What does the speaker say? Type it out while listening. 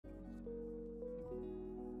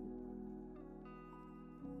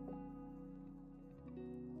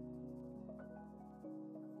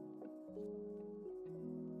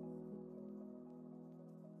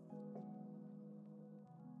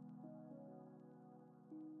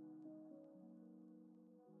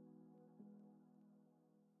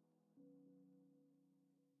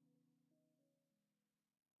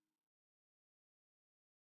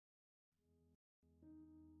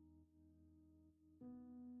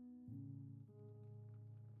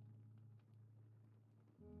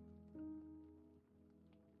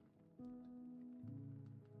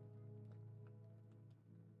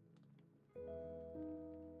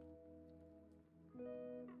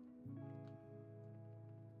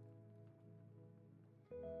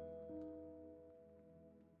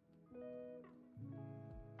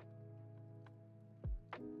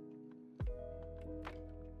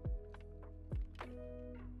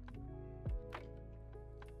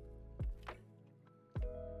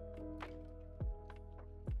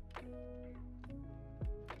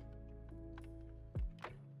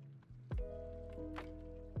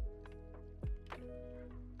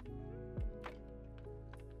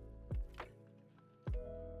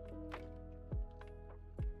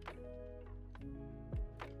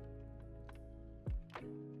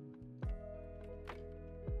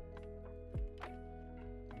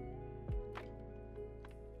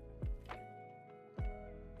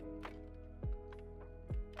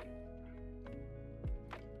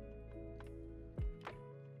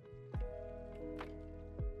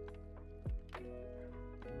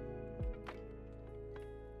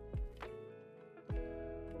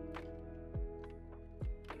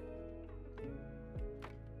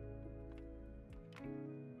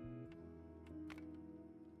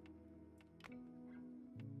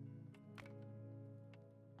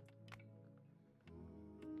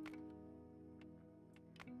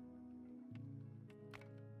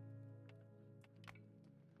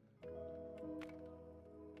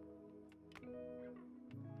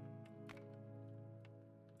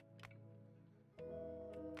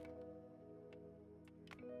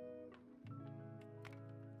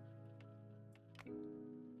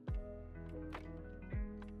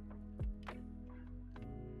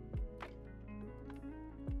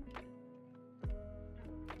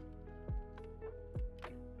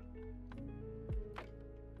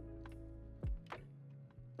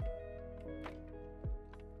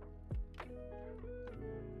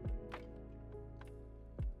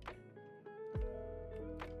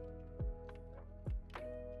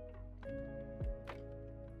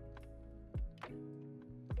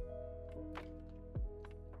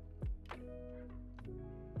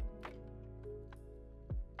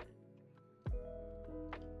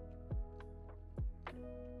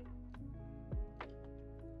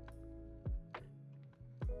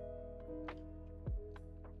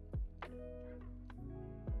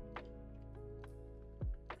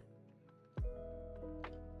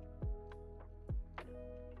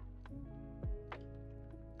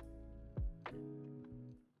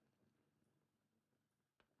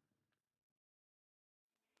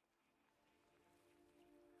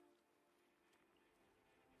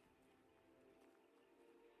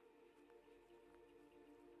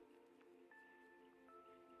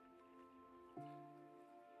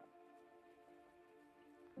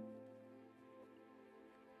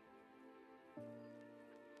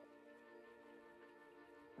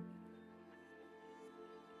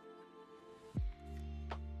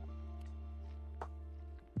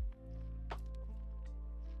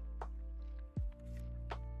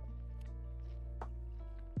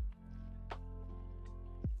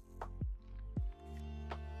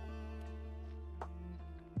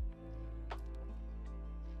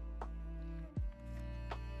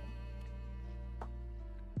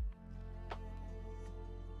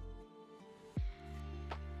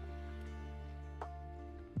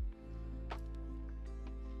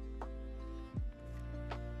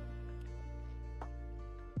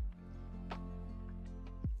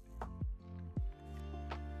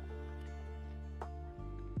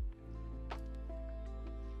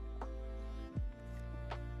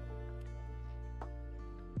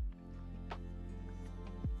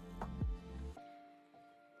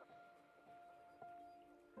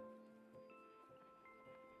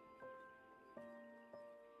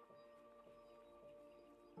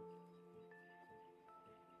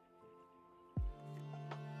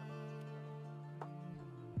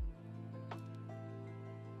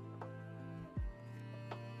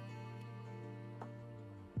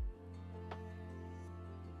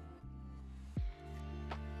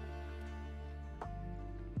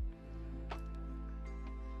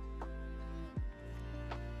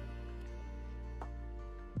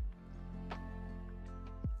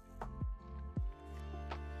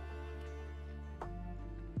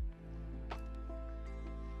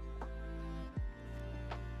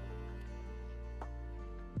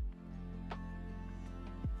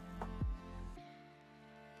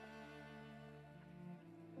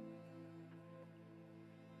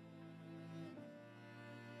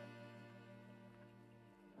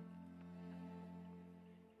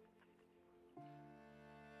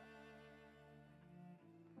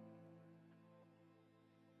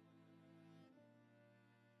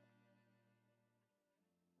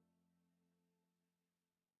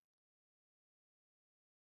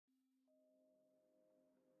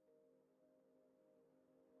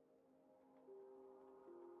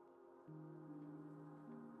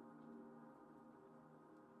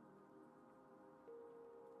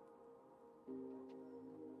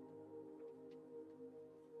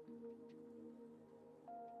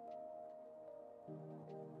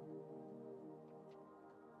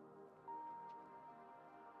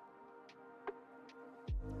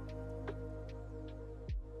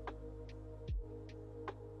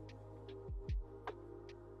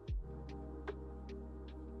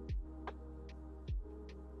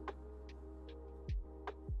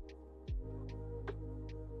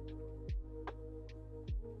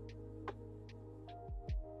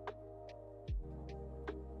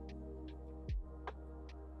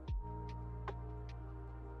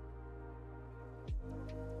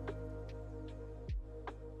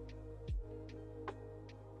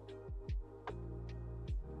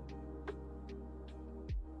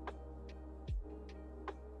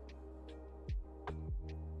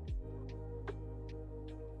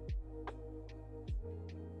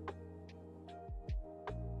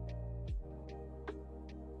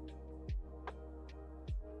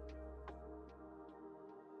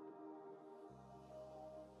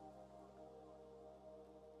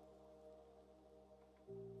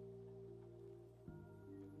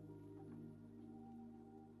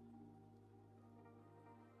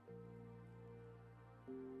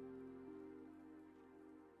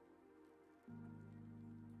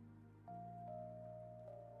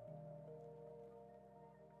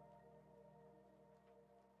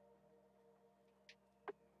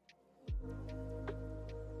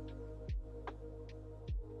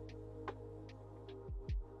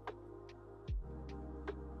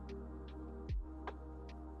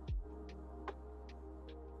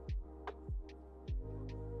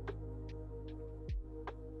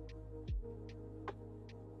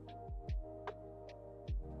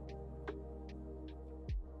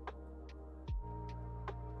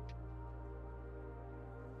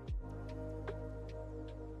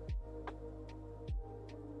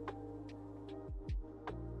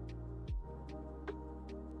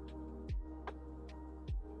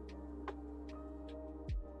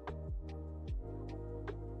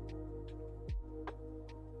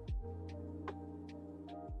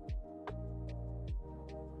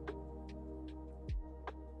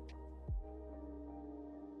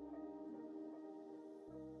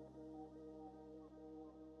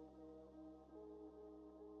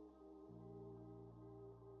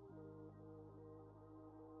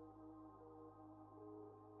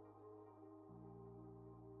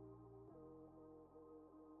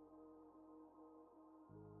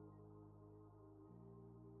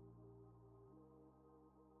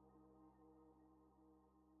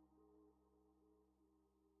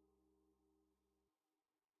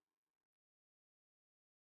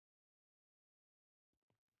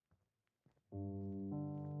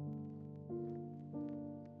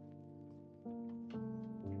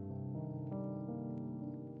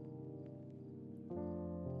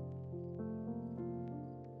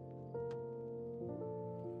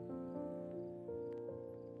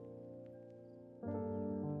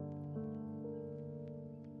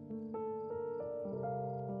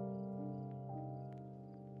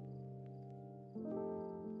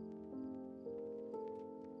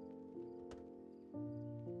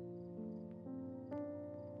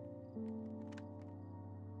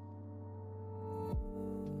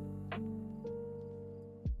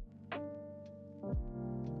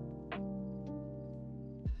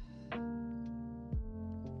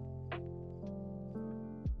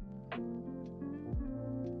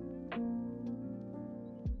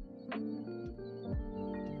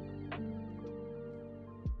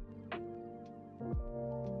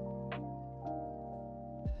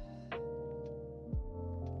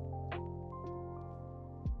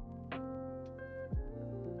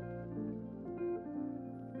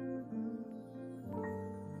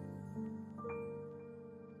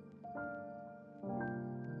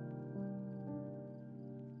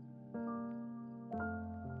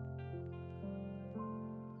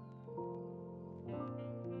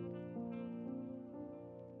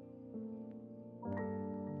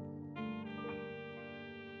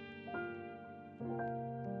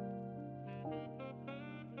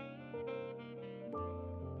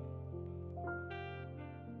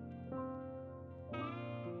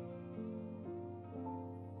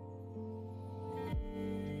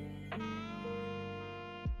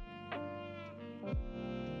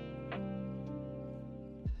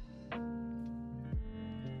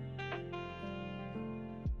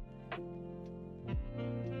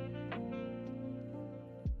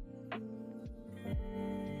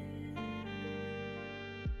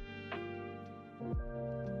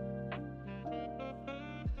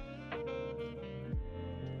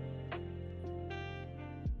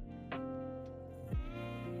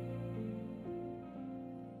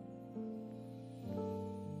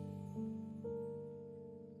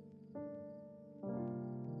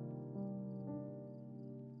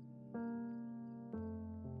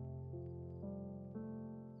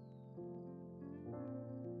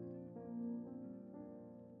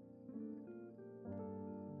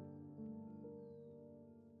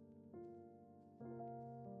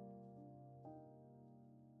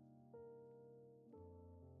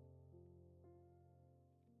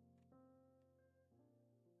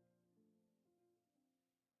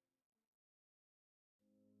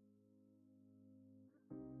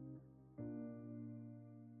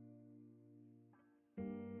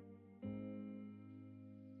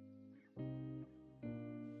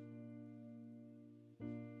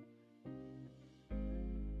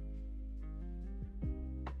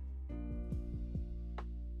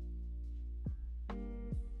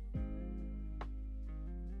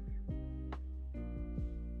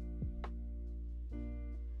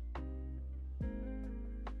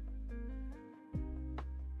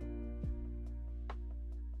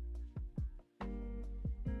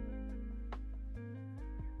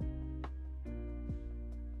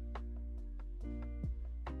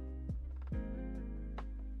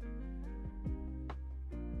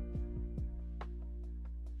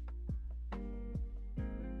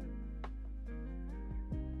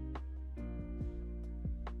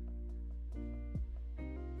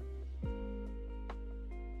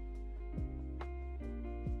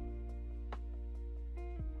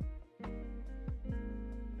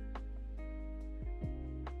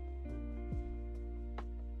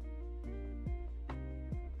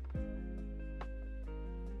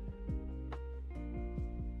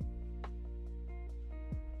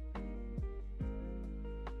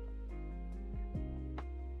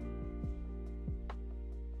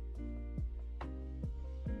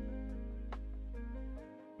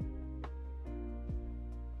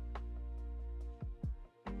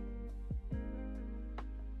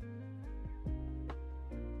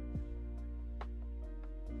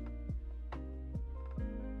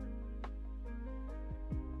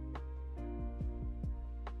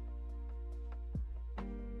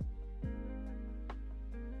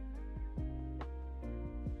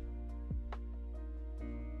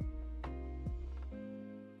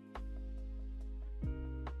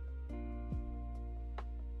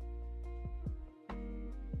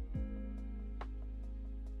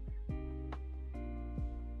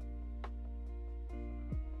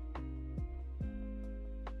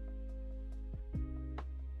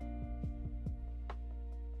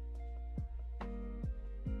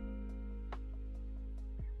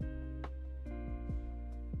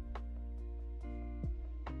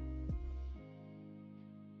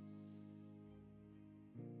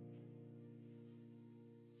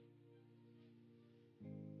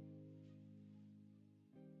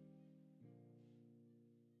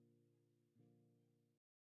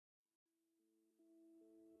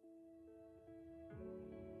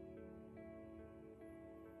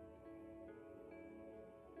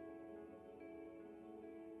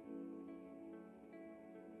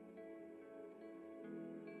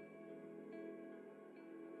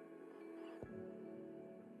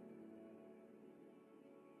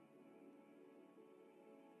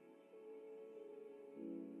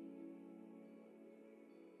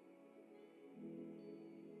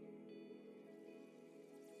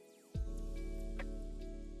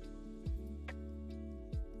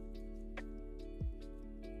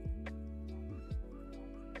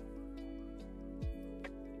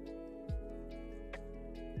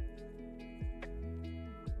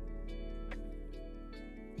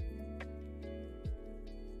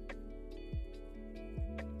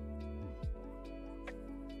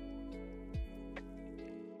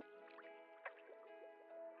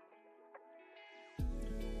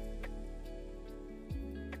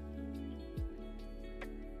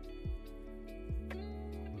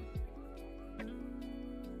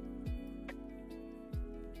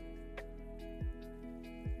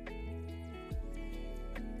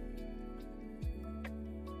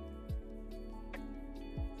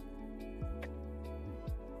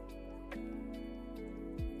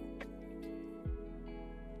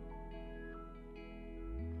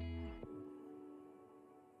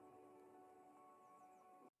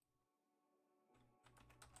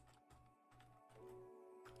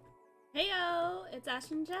Heyo, it's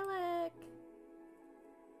Ash Angelic.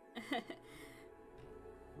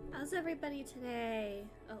 How's everybody today?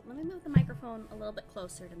 Oh, let me move the microphone a little bit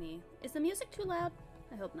closer to me. Is the music too loud?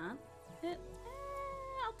 I hope not.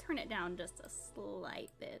 I'll turn it down just a slight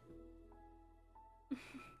bit.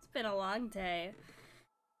 It's been a long day.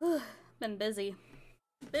 Been busy.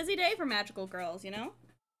 Busy day for magical girls, you know?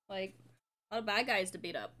 Like, a lot of bad guys to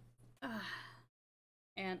beat up.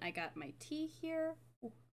 And I got my tea here.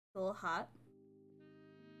 Ooh, a little hot.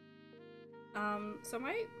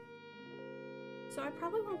 So I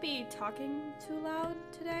probably won't be talking too loud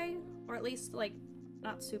today, or at least like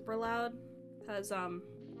not super loud, cause I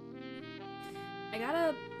got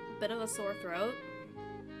a bit of a sore throat.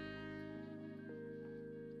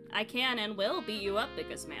 I can and will beat you up,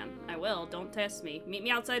 biggest man. I will. Don't test me. Meet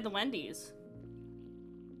me outside the Wendy's.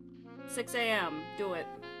 6 a.m. Do it.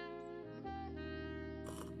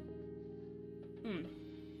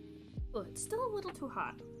 Oh, it's still a little too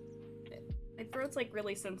hot. My throat's like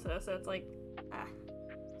really sensitive, so it's like,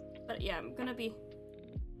 But yeah, I'm gonna be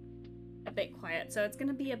a bit quiet, so it's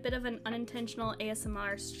gonna be a bit of an unintentional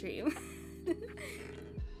ASMR stream.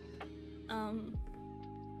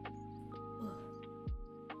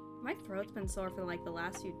 My throat's been sore for like the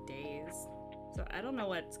last few days, so I don't know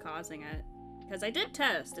what's causing it. Because I did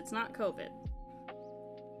test, it's not COVID.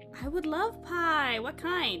 I would love pie! What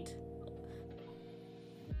kind?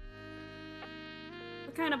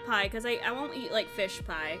 What kind of pie? Because I won't eat like fish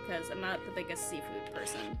pie, because I'm not the biggest seafood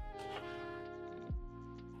person.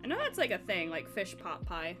 I know that's like a thing, like fish pot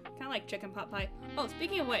pie. Kind of like chicken pot pie. Oh,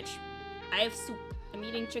 speaking of which, I have soup. I'm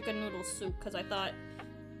eating chicken noodle soup because I thought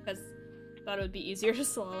it would be easier to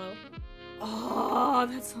swallow. Oh,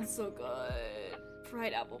 that sounds so good.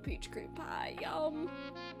 Fried apple peach cream pie, yum.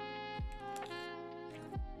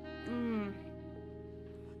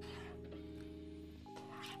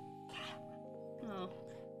 Oh,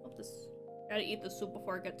 hope this. Gotta eat the soup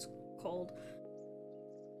before it gets cold.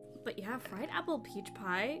 But yeah, fried apple peach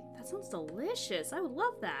pie. That sounds delicious. I would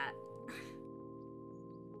love that.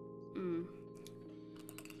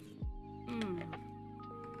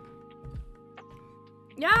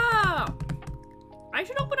 Yeah! I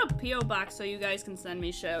should open a P.O. box so you guys can send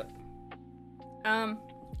me shit.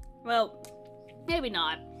 Well, maybe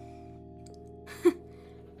not. I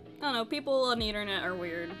don't know, people on the internet are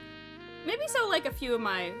weird. Maybe so like a few of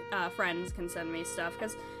my friends can send me stuff,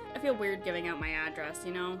 because I feel weird giving out my address,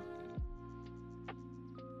 you know?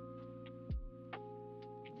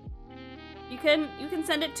 You can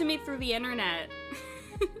send it to me through the internet.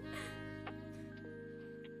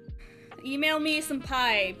 Email me some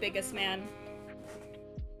pie, biggest man.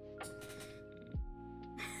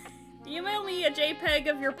 Email me a JPEG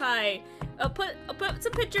of your pie. I'll put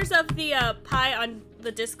some pictures of the pie on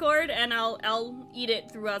the Discord, and I'll eat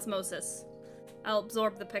it through osmosis. I'll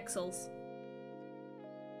absorb the pixels.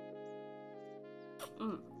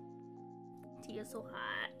 Tea is so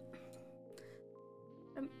hot.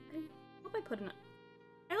 I hope I put enough.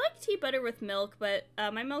 I like tea better with milk, but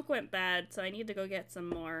my milk went bad, so I need to go get some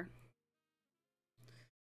more.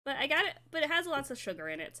 But I got it, but it has lots of sugar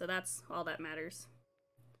in it, so that's all that matters.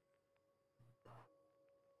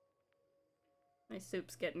 My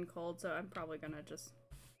soup's getting cold, so I'm probably gonna just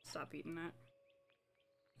stop eating that.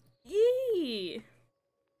 Yee!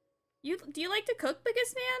 Do you like to cook,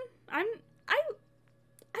 biggest man? I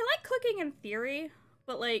like cooking in theory,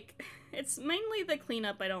 but like it's mainly the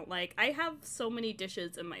cleanup I don't like. I have so many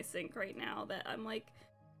dishes in my sink right now that I'm like,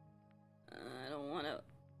 I don't want to.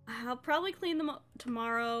 I'll probably clean them up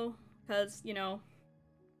tomorrow, because, you know,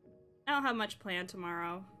 I don't have much planned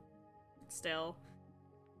tomorrow. Still.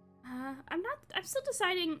 I'm still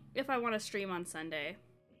deciding if I want to stream on Sunday.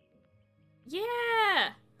 Yeah!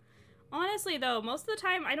 Honestly, though, most of the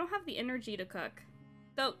time, I don't have the energy to cook.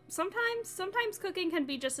 Though, sometimes cooking can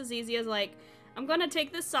be just as easy as, like, I'm gonna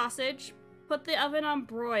take this sausage, put the oven on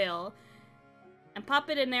broil, and pop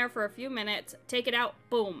it in there for a few minutes, take it out,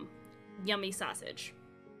 boom. Yummy sausage.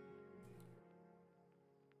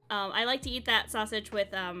 I like to eat that sausage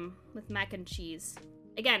with mac and cheese.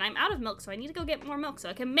 Again, I'm out of milk, so I need to go get more milk so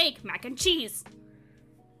I can make mac and cheese.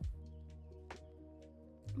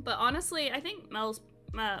 But honestly, I think Mel's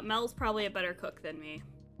probably a better cook than me.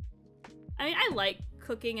 I mean, I like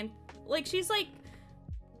cooking, and like she's like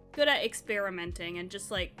good at experimenting and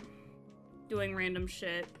just like doing random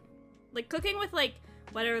shit. Like cooking with like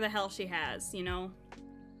whatever the hell she has, you know?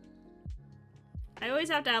 I always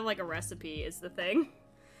have to have like a recipe is the thing.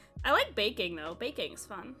 I like baking though. Baking's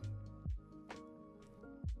fun.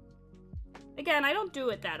 Again, I don't do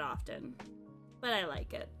it that often, but I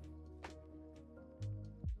like it.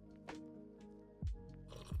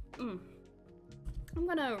 I'm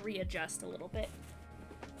gonna readjust a little bit.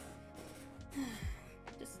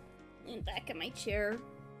 Just in back of my chair.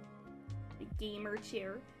 The gamer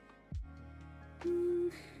chair.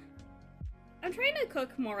 I'm trying to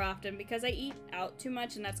cook more often because I eat out too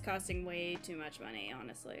much and that's costing way too much money,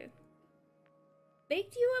 honestly.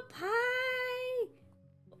 Baked you a pie!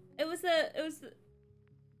 It was the...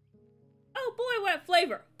 Oh boy, what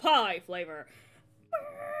flavor! Pie flavor!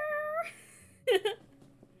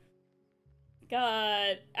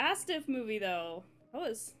 God. Astif movie, though. That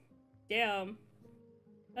was... Damn.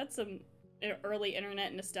 That's some early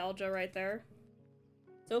internet nostalgia right there.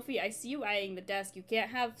 Sophie, I see you eyeing the desk. You can't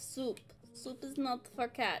have soup. Soup is not for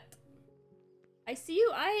cat. I see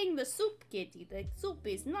you eyeing the soup, kitty. The soup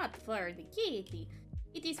is not for the kitty.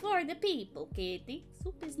 It is for the people, kitty.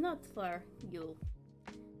 Soup is not for you.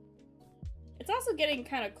 It's also getting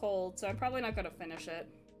kind of cold, so I'm probably not gonna finish it.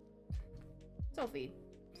 Sophie.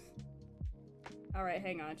 Alright,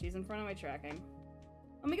 hang on. She's in front of my tracking.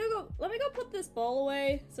 Let me go put this bowl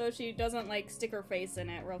away so she doesn't, like, stick her face in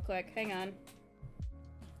it real quick. Hang on.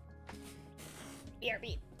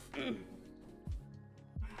 BRB. Hi,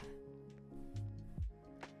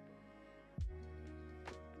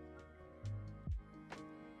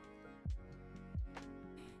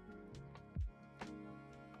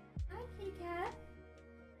 kitty cat.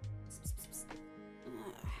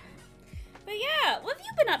 But yeah, what have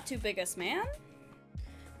you been up to, biggest man?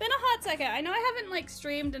 Been a hot second. I know I haven't, like,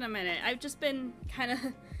 streamed in a minute. I've just been kind of,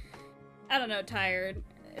 I don't know, tired.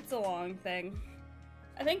 It's a long thing.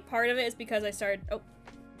 I think part of it is because I started, oh.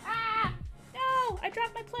 Ah! No! I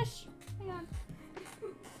dropped my plush. Hang on.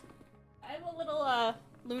 I have a little,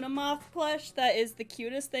 Luna Moth plush that is the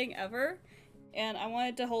cutest thing ever. And I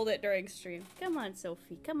wanted to hold it during stream. Come on,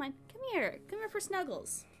 Sophie. Come on. Come here. Come here for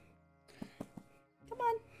snuggles. Come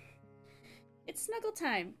on. It's snuggle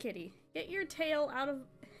time, kitty. Get your tail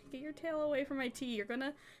away from my tea. You're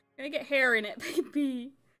gonna get hair in it,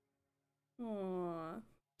 baby. Aww.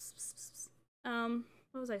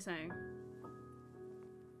 What was I saying?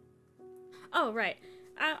 Oh, right.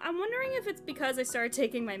 I'm wondering if it's because I started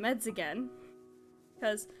taking my meds again.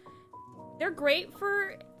 Because they're great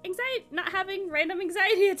for anxiety, not having random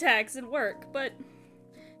anxiety attacks at work, but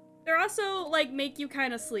they're also, like, make you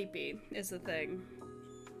kind of sleepy, is the thing.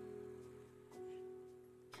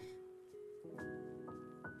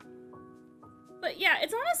 But yeah,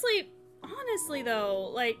 it's honestly though,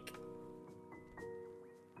 like,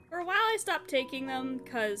 for a while I stopped taking them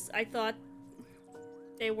because I thought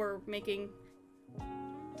they were making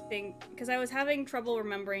because I was having trouble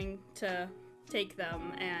remembering to take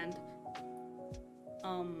them, and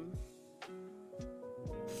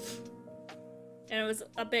it was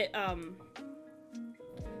a bit,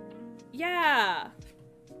 yeah.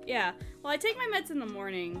 Well, I take my meds in the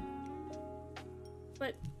morning,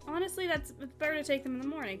 but honestly, it's better to take them in the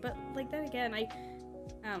morning, but, like, then again, I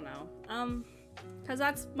don't know, because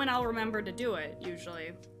that's when I'll remember to do it,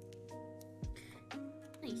 usually.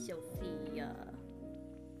 Hey, Sophia.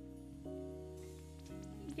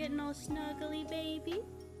 You getting all snuggly, baby?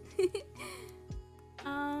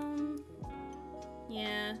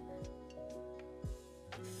 Yeah.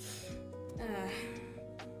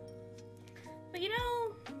 But, you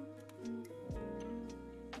know,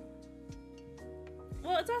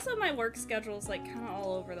 well, it's also my work schedule's, like, kind of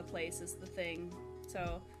all over the place is the thing,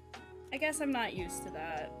 so I guess I'm not used to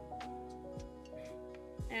that.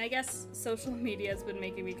 And I guess social media has been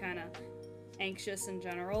making me kind of anxious in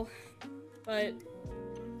general, but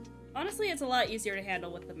honestly, it's a lot easier to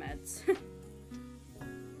handle with the meds.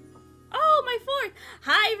 Oh, my fork!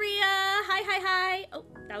 Hi, Rhea! Hi! Oh,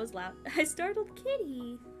 that was loud. I startled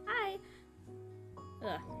Kitty. Hi.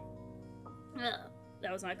 Ugh.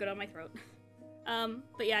 That was not good on my throat.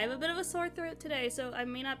 But yeah, I have a bit of a sore throat today, so I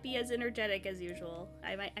may not be as energetic as usual.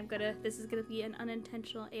 This is gonna be an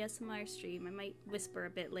unintentional ASMR stream. I might whisper a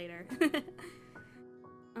bit later.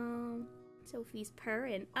 Sophie's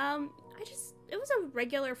purring. It was a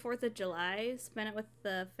regular 4th of July. Spent it with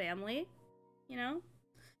the family, you know?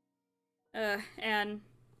 And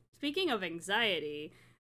speaking of anxiety,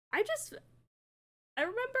 I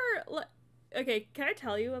remember, okay, can I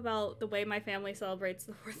tell you about the way my family celebrates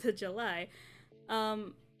the 4th of July? I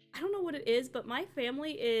don't know what it is, but my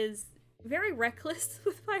family is very reckless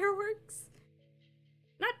with fireworks.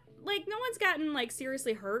 Not, like, no one's gotten, like,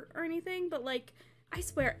 seriously hurt or anything, but, like, I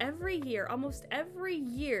swear, every year, almost every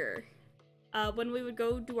year, when we would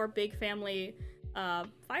go do our big family,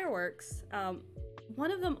 fireworks, one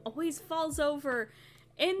of them always falls over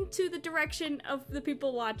into the direction of the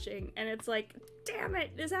people watching, and it's like, damn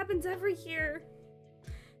it, this happens every year.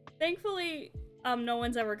 Thankfully, no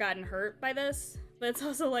one's ever gotten hurt by this, but it's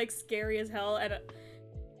also like scary as hell. And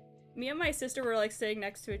me and my sister were like sitting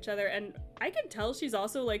next to each other, and I can tell she's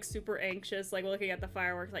also like super anxious, like looking at the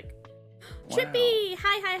fireworks, like, wow. Trippy!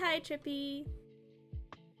 Hi, Trippy!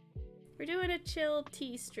 We're doing a chill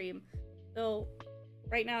tea stream. So,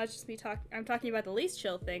 right now it's just me I'm talking about the least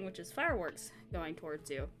chill thing, which is fireworks going towards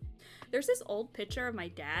you. There's this old picture of my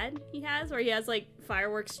dad he has, where he has like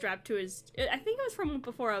fireworks strapped to his, I think it was from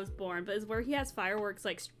before I was born, but it's where he has fireworks,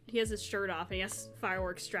 like, he has his shirt off and he has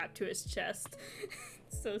fireworks strapped to his chest.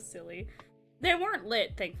 So silly. They weren't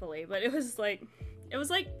lit, thankfully, but it was like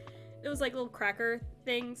little cracker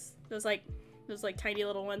things. Those like tiny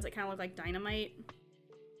little ones that kind of look like dynamite.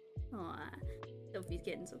 Aw, Sophie's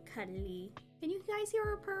getting so cuddly. Can you guys hear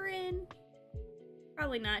her purring?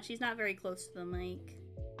 Probably not. She's not very close to the mic.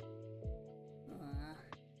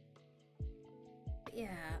 But yeah,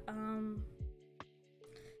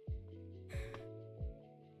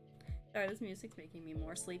 sorry, this music's making me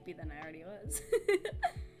more sleepy than I already was.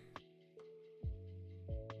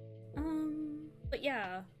 But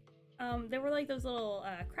yeah, there were like those little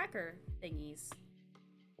cracker thingies.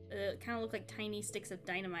 Kind of look like tiny sticks of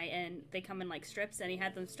dynamite, and they come in like strips, and he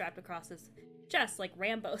had them strapped across his chest like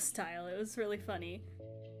Rambo style. It was really funny.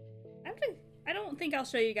 I don't think I'll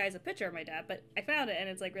show you guys a picture of my dad, but I found it and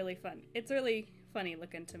it's like really fun. It's really funny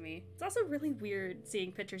looking to me. It's also really weird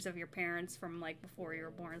seeing pictures of your parents from like before you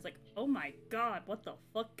were born. It's like, oh my god, what the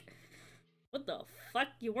fuck? What the fuck?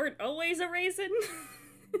 You weren't always a raisin?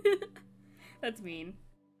 That's mean.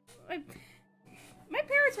 My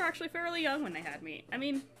parents were actually fairly young when they had me. I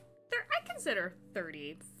mean, I consider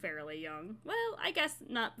 30 fairly young. Well, I guess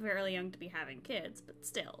not fairly young to be having kids, but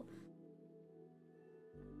still.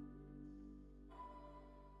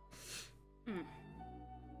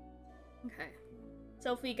 Okay.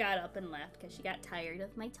 Sophie got up and left because she got tired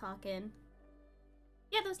of my talking.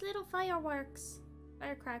 Yeah, those little fireworks.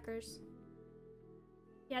 Firecrackers.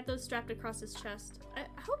 He had those strapped across his chest. I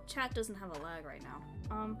hope chat doesn't have a lag right now.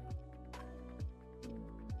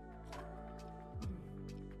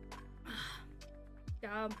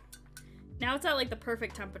 Now it's at like the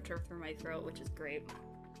perfect temperature for my throat, which is great.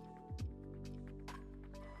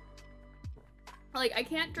 Like, I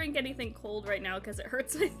can't drink anything cold right now because it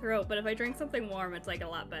hurts my throat, but if I drink something warm, it's like a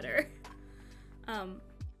lot better. But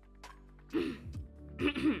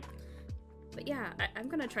yeah, I'm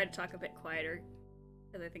gonna try to talk a bit quieter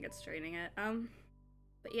because I think it's straining it.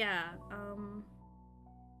 But yeah,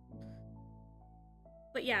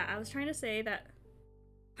 I was trying to say that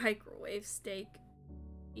microwave steak,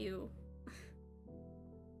 ew.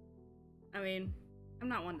 I mean, I'm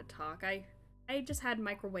not one to talk. I just had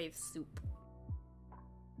microwave soup.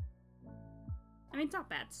 I mean, it's not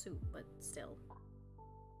bad soup, but still.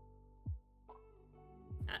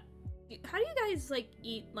 How do you guys, like,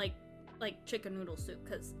 eat, like chicken noodle soup?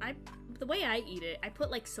 Because the way I eat it, I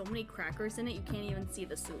put, like, so many crackers in it, you can't even see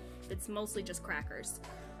the soup. It's mostly just crackers.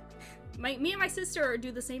 Me and my sister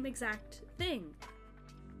do the same exact thing.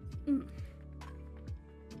 But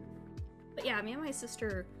yeah, me and my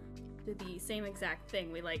sister do the same exact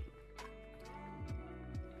thing. We, like...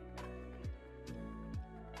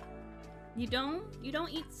 You don't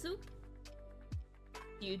eat soup?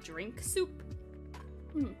 You drink soup?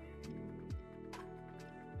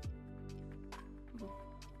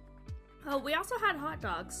 Oh, we also had hot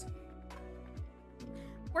dogs.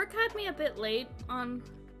 Work had me a bit late on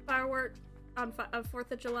firework on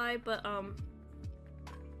 4th of July, but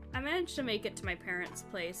I managed to make it to my parents'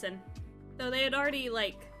 place, and though they had already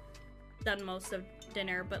like done most of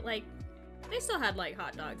dinner, but like they still had like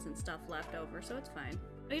hot dogs and stuff left over, so it's fine.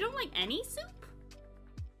 Oh, you don't like any soup?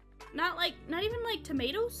 Not even like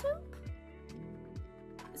tomato soup?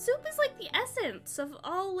 Soup is like the essence of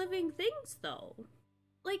all living things, though.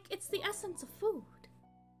 Like, it's the essence of food.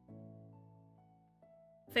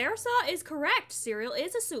 Fairsaw is correct. Cereal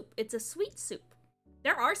is a soup. It's a sweet soup.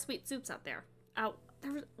 There are sweet soups out there.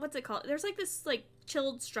 What's it called? There's like this like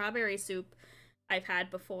chilled strawberry soup I've had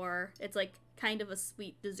before. It's like kind of a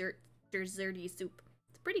sweet desserty soup.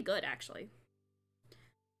 It's pretty good, actually.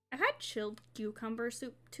 I've had chilled cucumber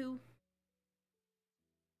soup too.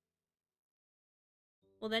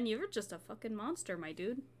 Well, then you're just a fucking monster, my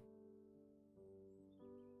dude.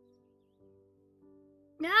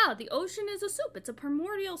 Yeah, the ocean is a soup. It's a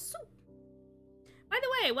primordial soup. By the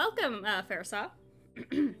way, welcome, Fairsaw.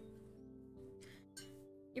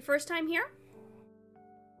 Your first time here?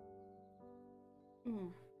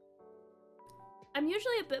 I'm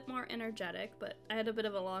usually a bit more energetic, but I had a bit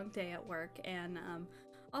of a long day at work, and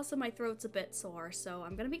also my throat's a bit sore, so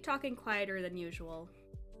I'm gonna be talking quieter than usual.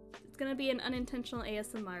 It's gonna be an unintentional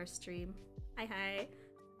ASMR stream. Hi, hi.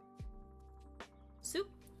 Soup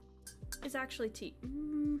is actually tea. I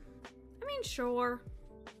mean, sure.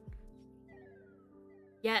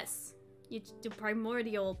 Yes. You do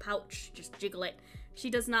primordial pouch. Just jiggle it. She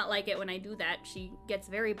does not like it when I do that. She gets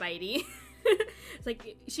very bitey. It's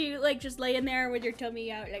like, she like just laying there with your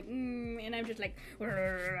tummy out like, and I'm just like,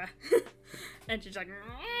 and she's like,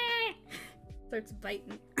 starts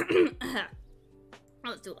biting. That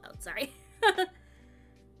was too loud, sorry.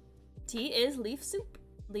 Tea is leaf soup.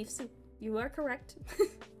 Leaf soup. You are correct.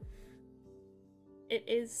 It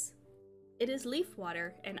is leaf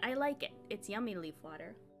water, and I like it. It's yummy leaf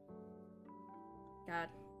water. God.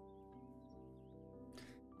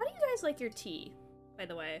 How do you guys like your tea, by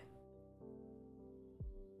the way?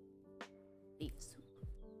 Leaf soup.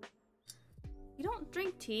 You don't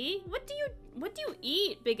drink tea? What do you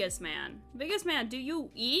eat, biggest man? Biggest man, do you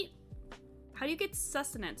eat? How do you get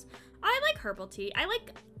sustenance? I like herbal tea. I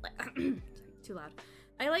like sorry, too loud.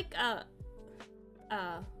 I like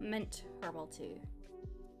mint herbal tea.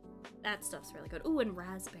 That stuff's really good. Ooh, and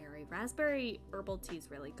raspberry. Raspberry herbal tea is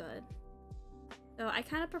really good. Though I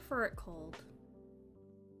kind of prefer it cold.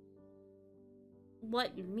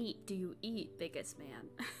 What meat do you eat, biggest man?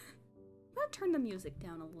 I'm gonna turn the music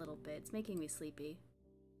down a little bit. It's making me sleepy.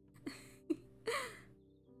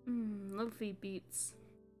 Lofi beats.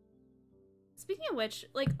 Speaking of which,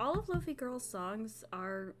 like, all of Lofi Girl's songs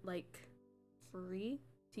are, like, free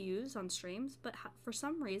to use on streams, but for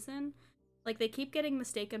some reason, like, they keep getting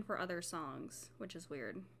mistaken for other songs, which is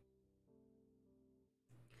weird.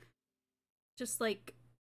 Just, like,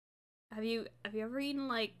 have you ever eaten,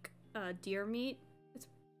 like, deer meat? It's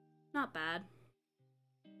not bad.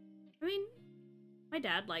 I mean, my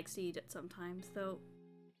dad likes to eat it sometimes, though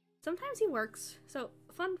sometimes he works. So,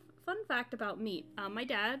 fun fact about meat. My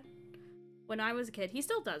dad, when I was a kid, he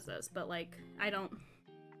still does this, but, like, I don't.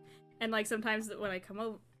 And, like, sometimes when I come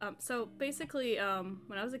over, so basically,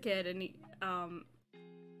 when I was a kid, and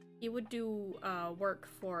he would do, work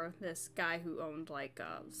for this guy who owned, like,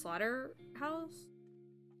 a slaughterhouse?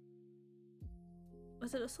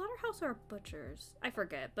 Was it a slaughterhouse or a butcher's? I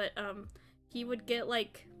forget, but, he would get,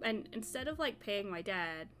 like, and instead of, like, paying my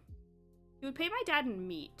dad, he would pay my dad in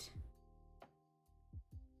meat.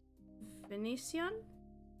 Venetian?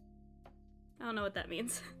 I don't know what that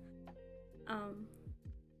means.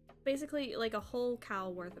 Basically, like, a whole cow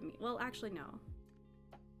worth of meat. Well, actually, no.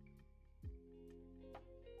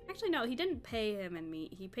 Actually, no, he didn't pay him in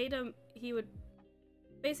meat. He paid him, he would,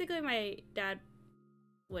 basically, my dad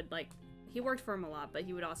would, like, he worked for him a lot, but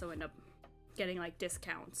he would also end up getting, like,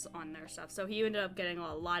 discounts on their stuff. So he ended up getting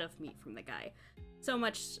a lot of meat from the guy. So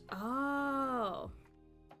much, oh.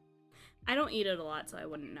 I don't eat it a lot, so I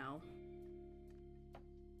wouldn't know.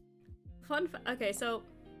 Okay, so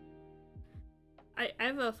I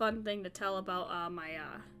have a fun thing to tell about my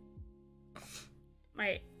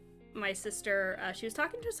sister. She was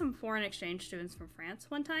talking to some foreign exchange students from France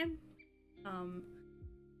one time.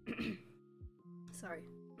 Sorry.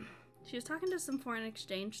 She was talking to some foreign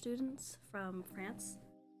exchange students from France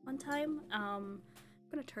one time. I'm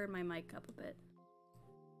gonna turn my mic up a bit.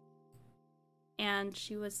 And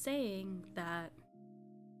she was saying that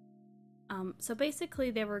so basically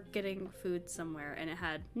they were getting food somewhere and it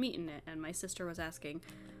had meat in it, and my sister was asking,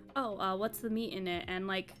 oh, what's the meat in it? And,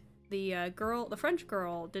 like, the French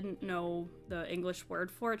girl didn't know the English word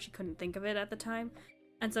for it. She couldn't think of it at the time.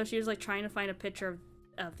 And so she was, like, trying to find a picture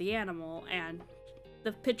of the animal, and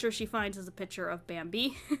the picture she finds is a picture of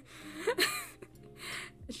Bambi.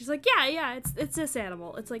 She's like, yeah, it's this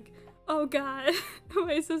animal. It's like, oh god.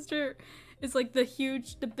 My sister is, like,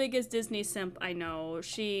 the biggest Disney simp I know.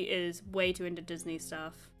 She is way too into Disney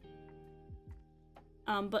stuff.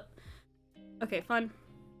 But, okay, fun.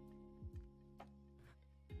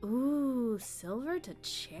 Ooh, silver to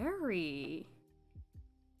cherry.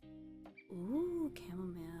 Ooh,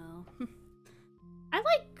 chamomile. I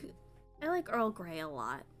like Earl Grey a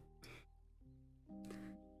lot.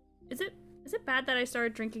 Is it bad that I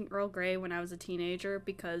started drinking Earl Grey when I was a teenager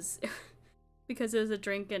because because it was a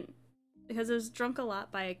drink and because it was drunk a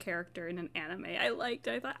lot by a character in an anime I liked.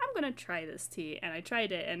 I thought, I'm gonna try this tea, and I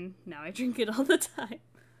tried it, and now I drink it all the time.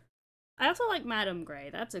 I also like Madame Grey.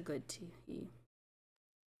 That's a good tea.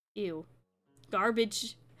 Ew.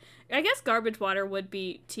 Garbage. I guess garbage water would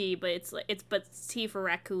be tea, but it's tea for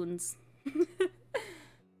raccoons.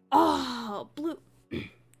 Oh, blue.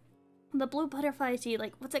 The blue butterfly tea,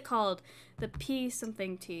 like, what's it called? The pea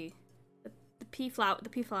something tea. The pea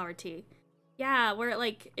flower tea. Yeah, where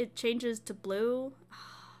it changes to blue.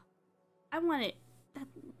 I want it.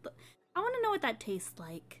 I want to know what that tastes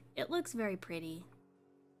like. It looks very pretty.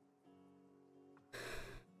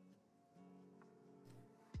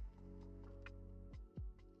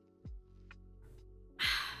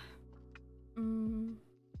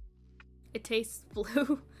 It tastes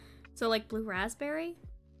blue. So like blue raspberry?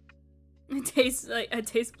 It tastes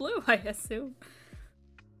blue, I assume.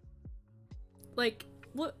 Like,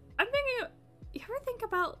 what I'm thinking, you ever think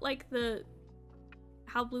about like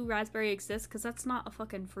how blue raspberry exists? Because that's not a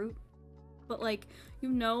fucking fruit. But like, you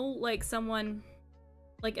know, like someone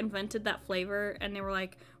like invented that flavor and they were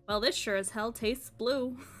like, well, this sure as hell tastes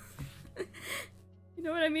blue. You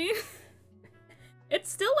know what I mean? It's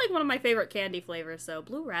still like one of my favorite candy flavors, so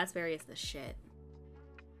blue raspberry is the shit.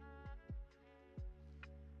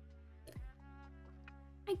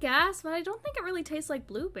 I guess, but I don't think it really tastes like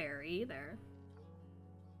blueberry either.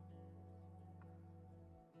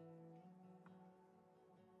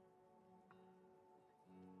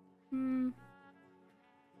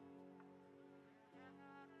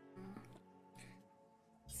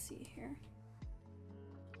 Let's see here.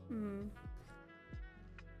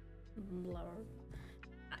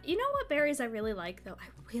 You know what berries I really like though? I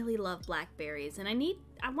really love blackberries, and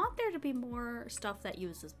I want there to be more stuff that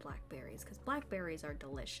uses blackberries, because blackberries are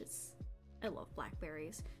delicious. I love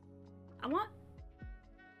blackberries. I want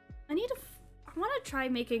to try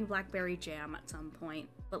making blackberry jam at some point,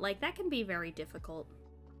 but like that can be very difficult.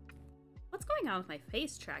 What's going on with my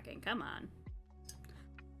face tracking? Come on.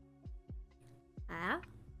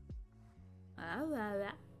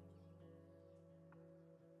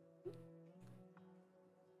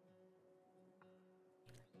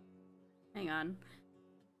 Hang on.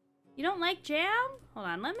 You don't like jam? Hold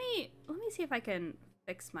on, let me see if I can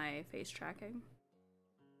fix my face tracking.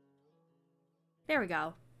 There we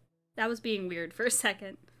go. That was being weird for a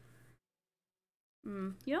second.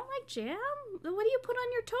 You don't like jam? Then what do you put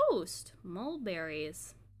on your toast?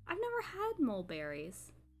 Mulberries. I've never had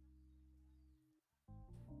mulberries.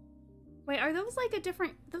 Wait, are those like a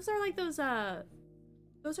different... Those are like those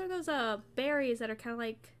berries that are kind of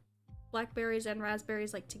like blackberries and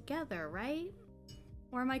raspberries like together, right?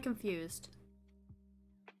 Or am I confused?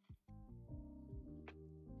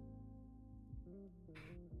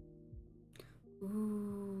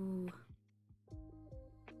 Ooh.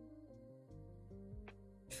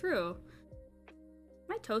 True.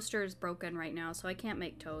 My toaster is broken right now, so I can't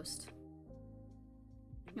make toast.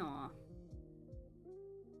 Aw.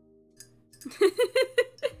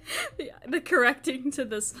 Yeah, the correcting to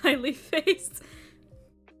the smiley face.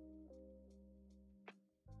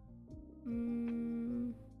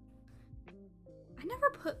 I never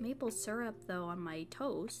put maple syrup though on my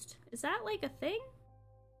toast. Is that like a thing?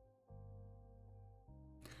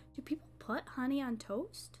 Do people put honey on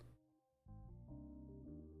toast?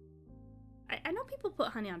 I know people put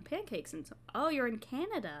honey on pancakes and so. Oh, you're in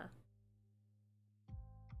Canada.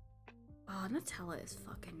 Oh, Nutella is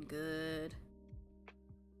fucking good.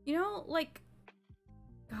 You know, like,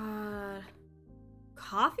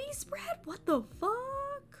 coffee spread? What the fuck?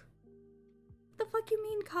 What the fuck you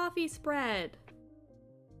mean coffee spread?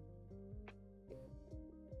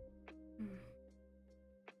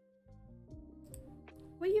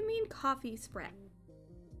 What do you mean coffee spread?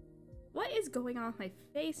 What is going on with my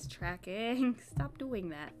face tracking? Stop doing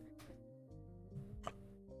that.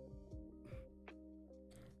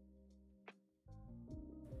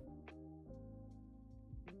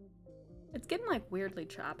 It's getting like weirdly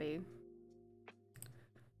choppy.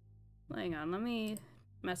 Hang on, let me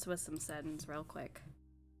mess with some settings real quick.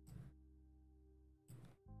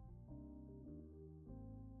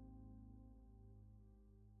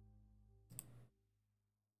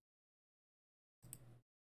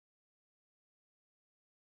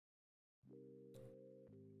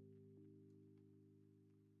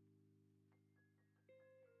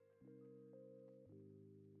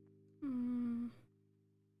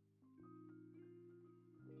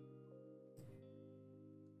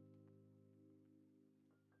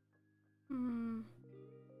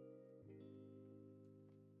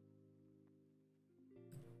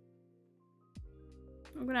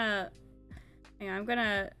 I'm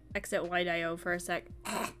gonna exit Wide IO for a sec.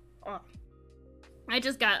 Oh. I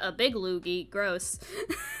just got a big loogie. Gross.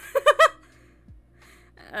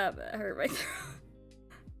 That hurt my throat.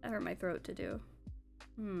 That hurt my throat to do.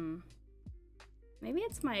 Maybe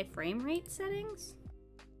it's my frame rate settings?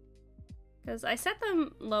 Because I set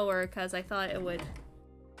them lower because I thought it would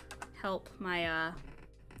help my,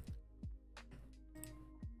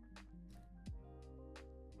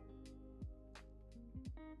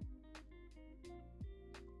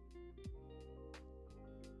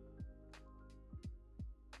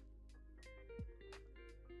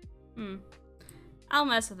 I'll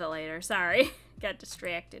mess with it later. Sorry. Got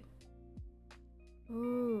distracted.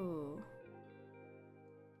 Ooh.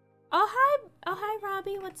 Oh, hi. Oh, hi,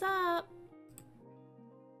 Robbie. What's up?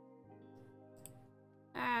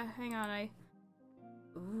 hang on,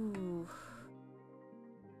 Ooh.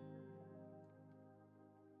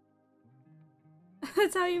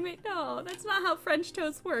 That's how you make- No, that's not how French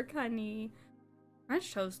toast work, honey.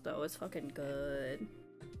 French toast, though, is fucking good.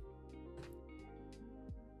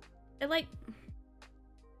 It, like,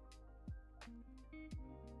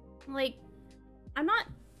 I'm not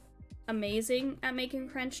amazing at making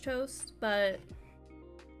French toast, but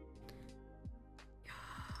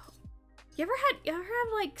you ever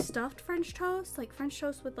have like stuffed French toast? Like French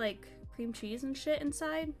toast with like cream cheese and shit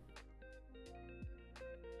inside?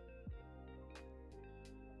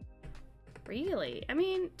 Really? I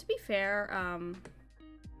mean, to be fair, I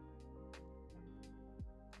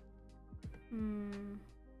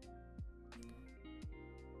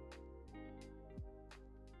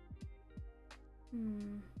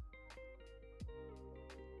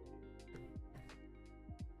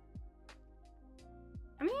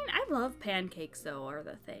mean, I love pancakes though, are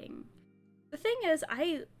the thing. The thing is,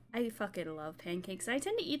 I fucking love pancakes. I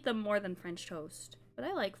tend to eat them more than French toast, but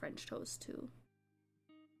I like French toast too.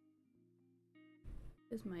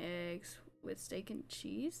 Here's my eggs with steak and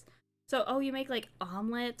cheese. So, oh, you make like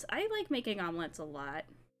omelets? I like making omelets a lot.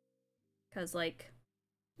 Cause like,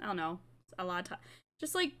 I don't know, a lot of time.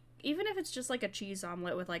 Just like, even if it's just like a cheese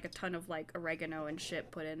omelet with like a ton of like oregano and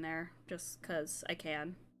shit put in there, just cause I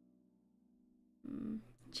can.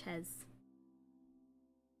 Ches.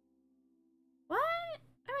 What?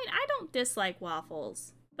 I mean, I don't dislike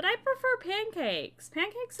waffles, but I prefer pancakes.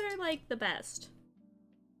 Pancakes are like the best.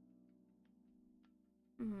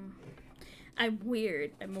 I'm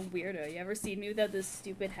weird. I'm a weirdo. You ever seen me without this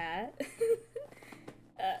stupid hat?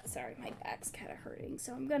 Sorry, my back's kind of hurting,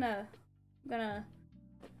 so I'm gonna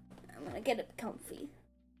get it comfy.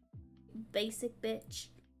 Basic bitch.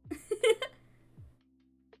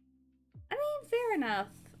 I mean, fair enough.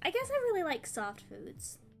 I guess I really like soft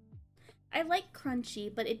foods. I like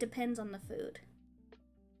crunchy, but it depends on the food.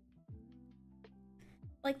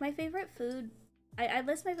 Like, my favorite food, I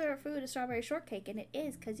list my favorite food as strawberry shortcake, and it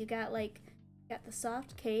is because you got the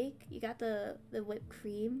soft cake, you got the whipped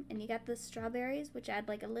cream, and you got the strawberries, which add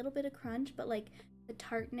like a little bit of crunch, but like the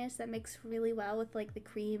tartness that mixes really well with like the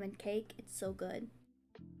cream and cake. It's so good.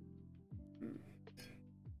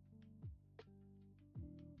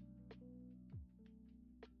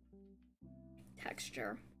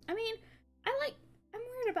 Texture. I mean, I'm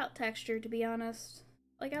weird about texture, to be honest.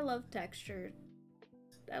 Like, I love texture.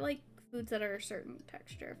 I like foods that are a certain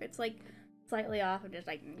texture. If it's like slightly off, I'm just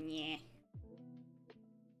like, nyeh.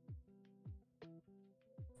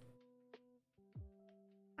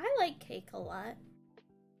 I like cake a lot.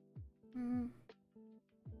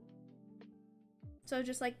 So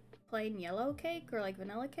just like plain yellow cake or like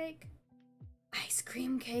vanilla cake? Ice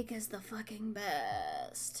cream cake is the fucking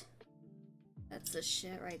best. That's the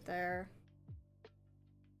shit right there.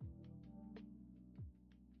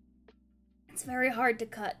 It's very hard to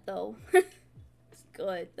cut though. It's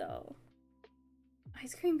good though.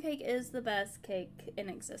 Ice cream cake is the best cake in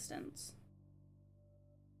existence.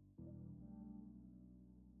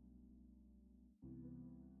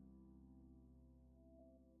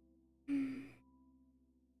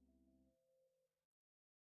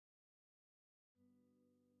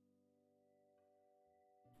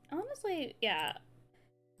 Honestly, yeah.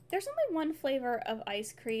 There's only one flavor of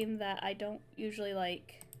ice cream that I don't usually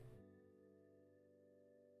like.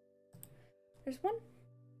 There's one.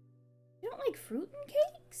 You don't like fruit and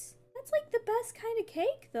cakes? That's like the best kind of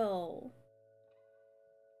cake, though.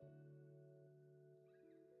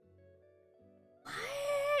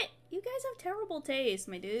 What? You guys have terrible taste,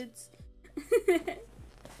 my dudes.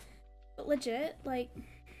 But legit, like...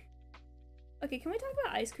 Okay, can we talk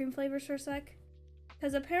about ice cream flavors for a sec?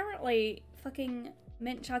 Because apparently, fucking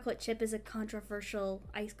mint chocolate chip is a controversial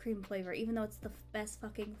ice cream flavor, even though it's the best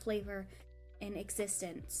fucking flavor in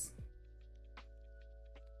existence.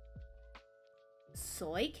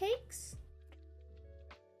 Soy cakes?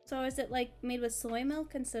 So is it like made with soy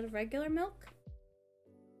milk instead of regular milk?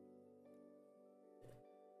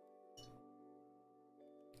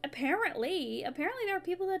 Apparently there are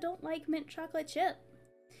people that don't like mint chocolate chip,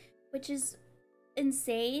 which is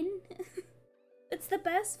insane. It's the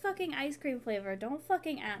best fucking ice cream flavor. Don't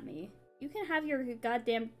fucking at me. You can have your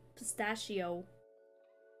goddamn pistachio.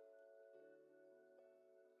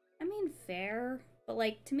 I mean, fair. But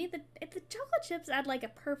like, to me, the chocolate chips add like a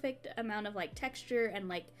perfect amount of like texture and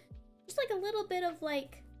like, just like a little bit of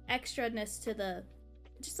like extraness to the,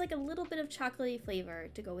 just like a little bit of chocolatey flavor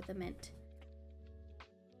to go with the mint.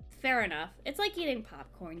 Fair enough. It's like eating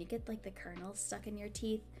popcorn. You get like the kernels stuck in your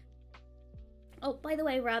teeth. Oh, by the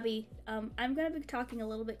way, Robbie, I'm gonna be talking a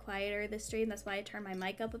little bit quieter this stream. That's why I turned my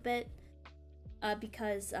mic up a bit.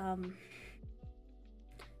 Because,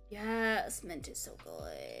 yes, mint is so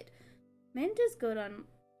good. Mint is good on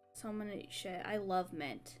so many shit. I love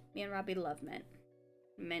mint. Me and Robbie love mint.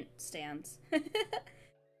 Mint stands.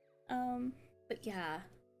 But yeah.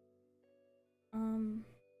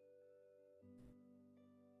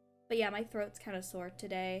 But yeah, my throat's kind of sore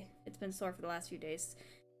today. It's been sore for the last few days.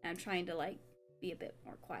 And I'm trying to, like, be a bit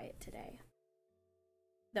more quiet today.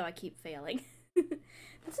 Though I keep failing.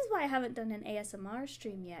 This is why I haven't done an ASMR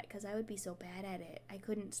stream yet, because I would be so bad at it. I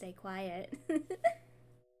couldn't stay quiet.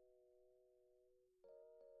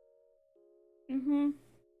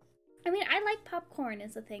 I mean, I like popcorn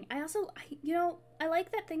is the thing. I also, you know, I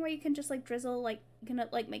like that thing where you can just, like, drizzle, like, you can,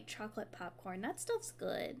 like, make chocolate popcorn. That stuff's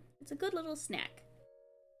good. It's a good little snack.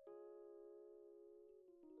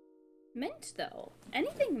 Mint, though.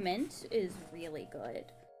 Anything mint is really good,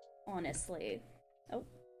 honestly. Oh,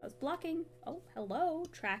 I was blocking. Oh, hello.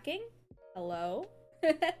 Tracking. Hello.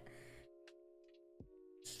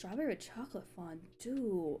 Strawberry chocolate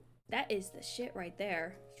fondue. That is the shit right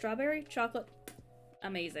there. Strawberry chocolate.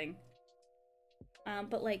 Amazing.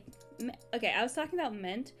 But like, okay, I was talking about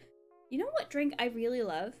mint. You know what drink I really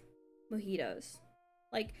love? Mojitos.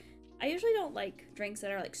 Like, I usually don't like drinks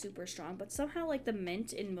that are like super strong, but somehow like the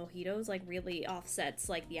mint in mojitos like really offsets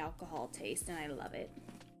like the alcohol taste, and I love it.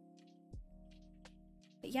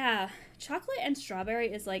 But yeah, chocolate and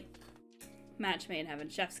strawberry is like match made in heaven,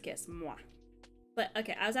 chef's kiss, mwah. But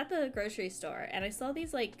okay, I was at the grocery store and I saw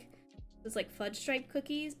these like fudge stripe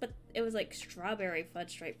cookies, but it was like strawberry fudge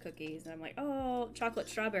stripe cookies, and I'm like, oh, chocolate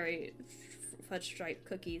strawberry fudge stripe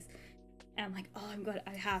cookies, and I'm like, oh,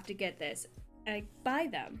 I have to get this, and I buy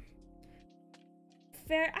them.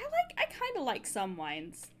 Fair, I kind of like some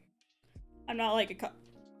wines. I'm not like but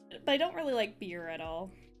I don't really like beer at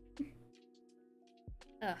all.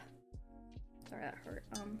 Ugh, sorry that hurt.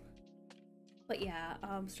 But yeah,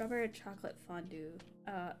 strawberry chocolate fondue.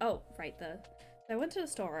 Oh, right, I went to the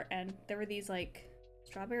store and there were these like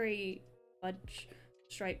strawberry fudge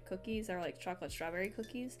stripe cookies, or like chocolate strawberry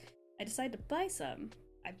cookies. I decided to buy some.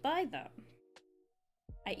 I buy them.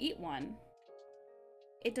 I eat one.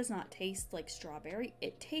 It does not taste like strawberry.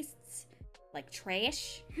 It tastes like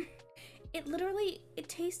trash. It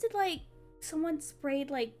tasted like someone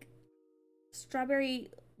sprayed like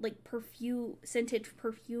strawberry like scented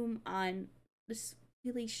perfume on this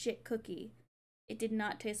really shit cookie. It did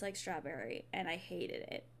not taste like strawberry, and I hated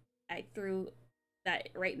it. I threw that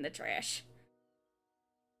right in the trash.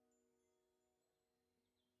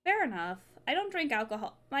 Fair enough. I don't drink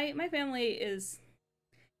alcohol. My family is...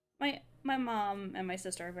 My mom and my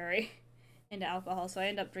sister are very into alcohol, so I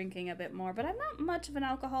end up drinking a bit more. But I'm not much of an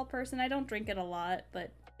alcohol person. I don't drink it a lot,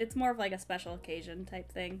 but it's more of like a special occasion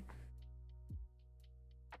type thing.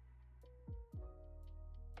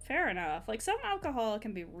 Fair enough. Like, some alcohol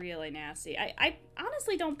can be really nasty. I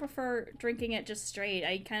honestly don't prefer drinking it just straight.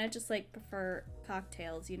 I kind of just, like, prefer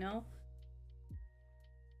cocktails, you know?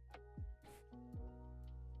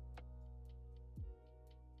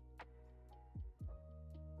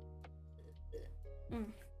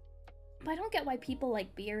 But I don't get why people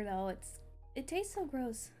like beer, though. It tastes so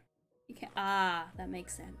gross. You can't... Ah, that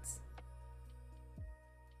makes sense.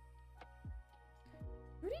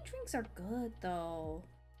 Fruity drinks are good, though.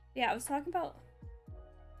 Yeah, I was talking about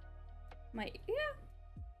yeah.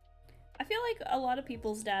 I feel like a lot of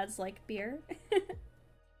people's dads like beer.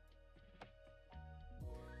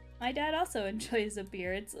 My dad also enjoys a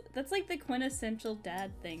beer. That's like the quintessential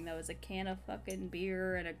dad thing, though, is a can of fucking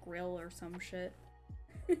beer and a grill or some shit.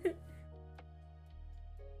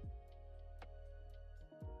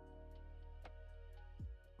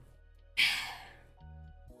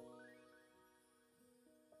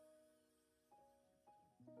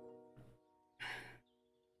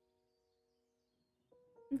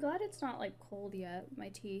 I'm glad it's not like cold yet, my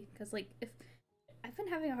tea, because like if I've been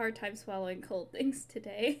having a hard time swallowing cold things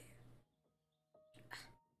today.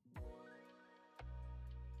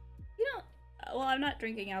 You know, well, I'm not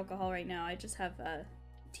drinking alcohol right now. I just have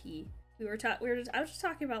tea. I was just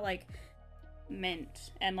talking about like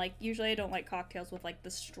mint, and like usually I don't like cocktails with like the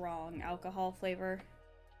strong alcohol flavor.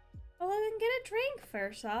 Well, then get a drink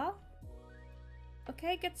first, huh?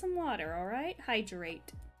 Okay, get some water, all right?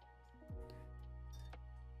 Hydrate.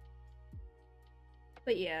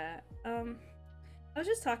 But yeah, I was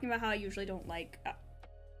just talking about how I usually don't like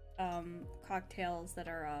cocktails that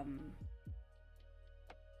are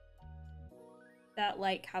that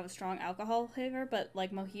like have a strong alcohol flavor, but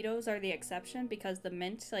like mojitos are the exception because the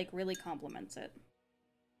mint like really complements it.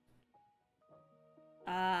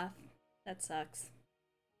 That sucks.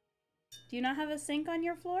 Do you not have a sink on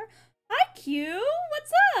your floor? Hi, Q!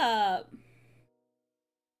 What's up?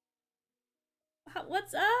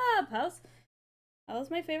 What's up?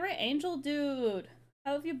 How's my favorite angel dude?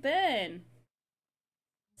 How have you been?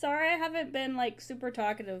 Sorry I haven't been, like, super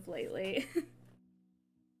talkative lately.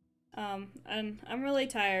 and I'm really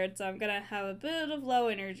tired, so I'm gonna have a bit of low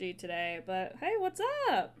energy today, but hey, what's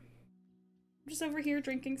up? I'm just over here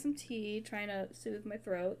drinking some tea, trying to soothe my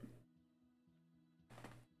throat.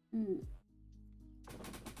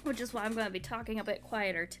 Which is why I'm gonna be talking a bit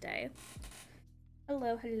quieter today.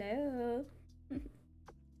 Hello, hello.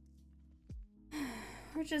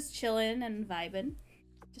 We're just chilling and vibing.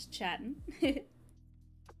 Just chatting.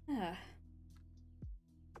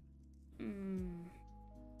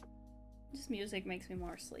 This music makes me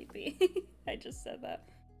more sleepy. I just said that.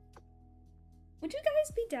 Would you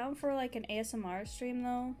guys be down for like an ASMR stream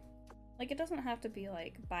though? Like it doesn't have to be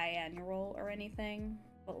like biannual or anything,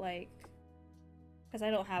 but like, because I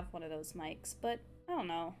don't have one of those mics, but I don't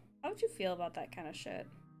know. How would you feel about that kind of shit?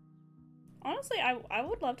 Honestly, I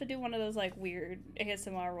would love to do one of those like weird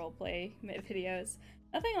ASMR roleplay videos.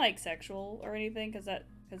 Nothing like sexual or anything, because I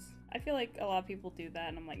feel like a lot of people do that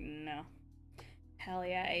and I'm like, no. Hell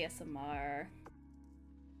yeah, ASMR.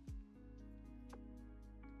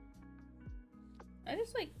 I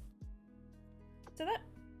just like,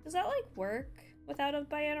 does that like work without a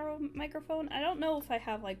binaural microphone? I don't know if I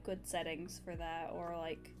have like good settings for that or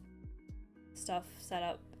like stuff set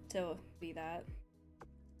up to be that.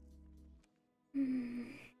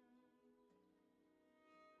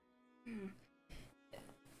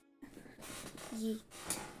 Okay.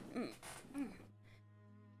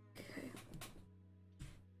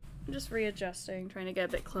 I'm just readjusting, trying to get a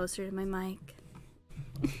bit closer to my mic.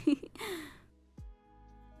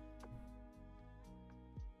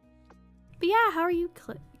 But yeah, how are you,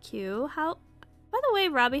 Q? By the way,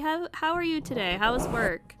 Robbie, how are you today? How was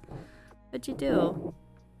work? What'd you do?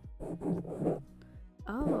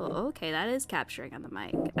 Oh, okay, that is capturing on the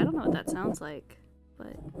mic. I don't know what that sounds like,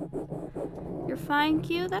 but you're fine,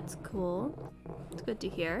 Q? That's cool. It's good to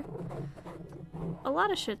hear. A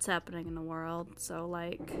lot of shit's happening in the world, so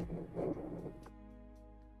like,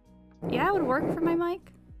 yeah, it would work for my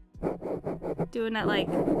mic. Doing that like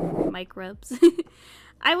mic rubs.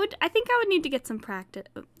 I think I would need to get some practice.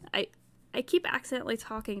 I keep accidentally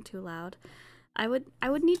talking too loud. I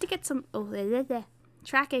would need to get some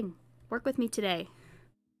tracking. Work with me today.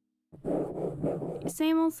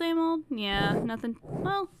 Same old, same old. Yeah, nothing.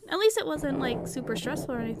 Well, at least it wasn't like super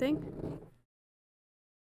stressful or anything.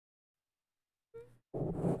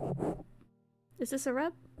 Is this a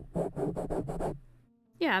rub?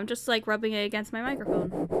 Yeah, I'm just like rubbing it against my microphone.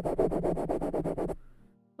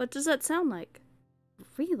 What does that sound like?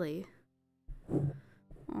 Really?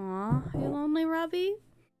 Aw, you lonely, Robbie?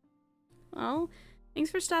 Well, thanks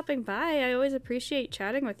for stopping by. I always appreciate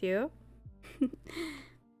chatting with you.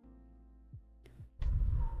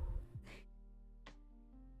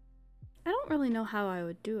 I don't really know how I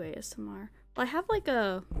would do ASMR. Well, I have like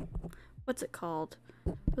a... what's it called?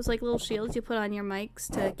 Those like little shields you put on your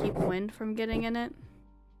mics to keep wind from getting in it.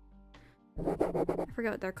 I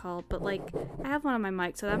forget what they're called, but like, I have one on my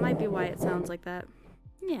mic, so that might be why it sounds like that.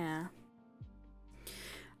 Yeah.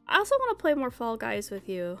 I also want to play more Fall Guys with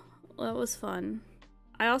you. That was fun.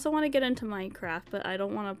 I also want to get into Minecraft, but I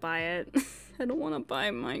don't want to buy it. I don't want to buy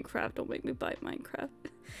Minecraft. Don't make me buy Minecraft.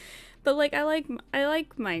 But like, I like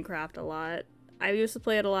Minecraft a lot. I used to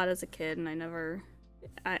play it a lot as a kid, and I don't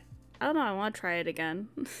know. I want to try it again.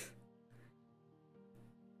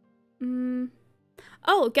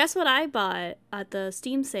 Oh, guess what I bought at the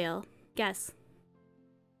Steam sale? Guess.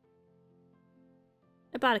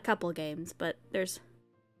 I bought a couple games, but there's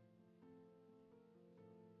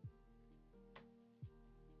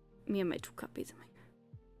me and my 2 copies of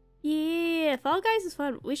Minecraft. Yeah, Fall Guys is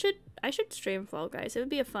fun. I should stream Fall Guys. It would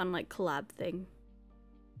be a fun like collab thing.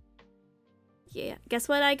 Yeah, guess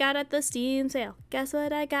what I got at the Steam sale? Guess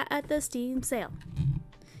what I got at the Steam sale?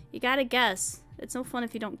 You gotta guess. It's no fun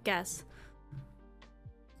if you don't guess.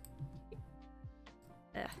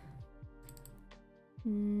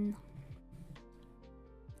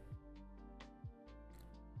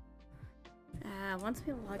 It wants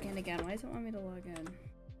me to log in again. Why does it want me to log in?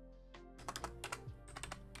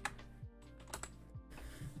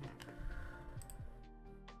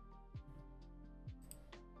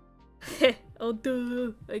 Oh,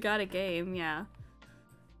 duh. I got a game, yeah.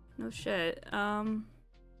 No shit. Oh,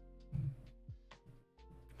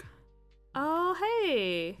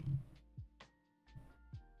 hey.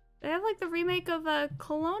 They have like the remake of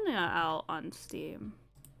Colonia out on Steam.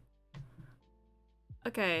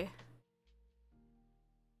 Okay.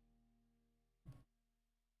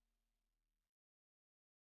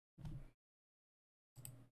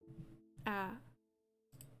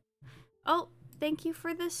 Oh, thank you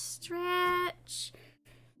for the stretch.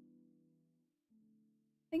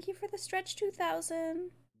 Thank you for the stretch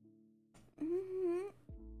 2000.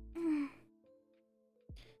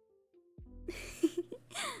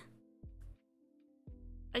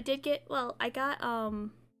 I did get, well, I got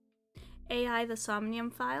AI The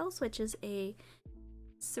Somnium Files, which is a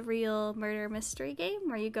surreal murder mystery game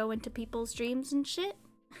where you go into people's dreams and shit.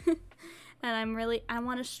 And I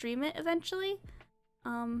want to stream it eventually.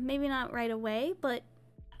 Maybe not right away, but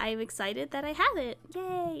I'm excited that I have it.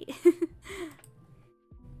 Yay!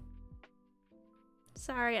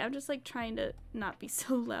 Sorry, I'm just like trying to not be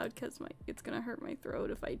so loud because it's gonna hurt my throat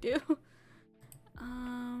if I do.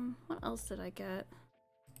 What else did I get?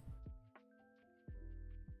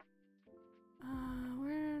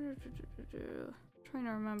 Trying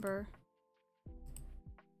to remember.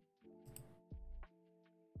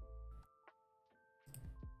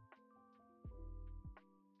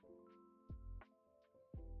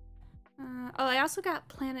 Oh, I also got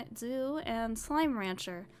Planet Zoo and Slime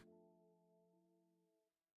Rancher.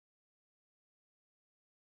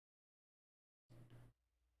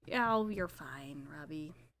 Oh, you're fine,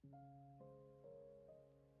 Robbie.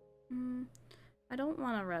 I don't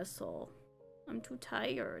want to wrestle. I'm too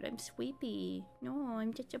tired. I'm sleepy. No,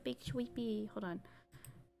 I'm just a big sleepy. Hold on.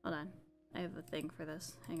 Hold on. I have a thing for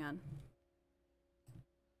this. Hang on.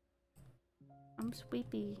 I'm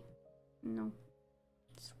sleepy. No.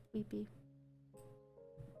 Sleepy.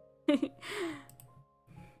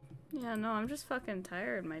 Yeah, no, I'm just fucking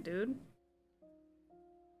tired, my dude.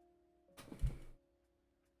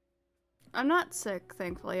 I'm not sick,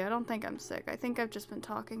 thankfully. I don't think I'm sick. I think I've just been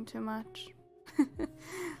talking too much.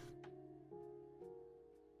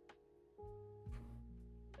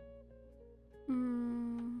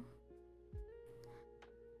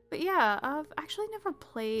 But yeah, I've actually never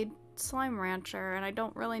played Slime Rancher, and I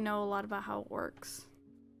don't really know a lot about how it works.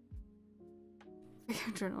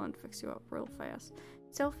 Adrenaline fix you up real fast.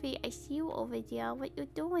 Sophie, I see you over there. What you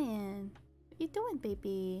doing? What you doing,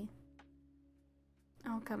 baby?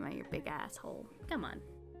 Oh, come on, you big asshole. Come on.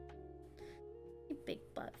 You big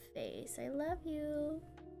butt face. I love you.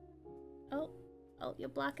 Oh, you're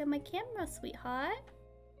blocking my camera, sweetheart.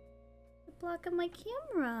 You're blocking my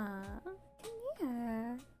camera. Come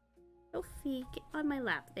here. Sophie, get on my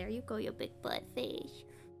lap. There you go, you big butt face.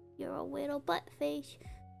 You're a little butt face.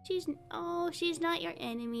 She's not your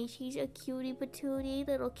enemy. She's a cutie patootie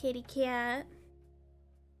little kitty cat.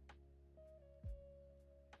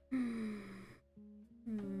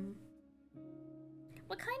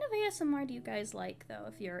 What kind of ASMR do you guys like, though,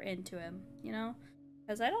 if you're into him, you know?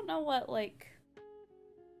 Because I don't know what, like...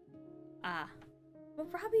 But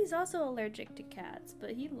Robbie's also allergic to cats,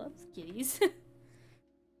 but he loves kitties.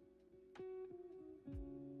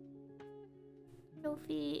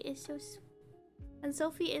 Sophie is so... And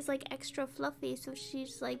Sophie is, like, extra fluffy, so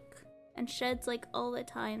she's, like... And sheds, like, all the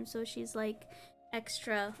time, so she's, like,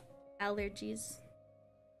 extra allergies.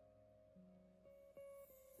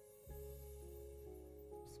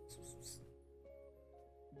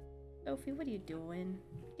 Sophie, what are you doing?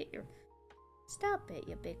 Get your... Stop it,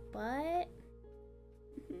 you big butt.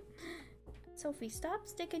 Sophie, stop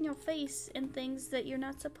sticking your face in things that you're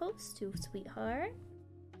not supposed to, sweetheart.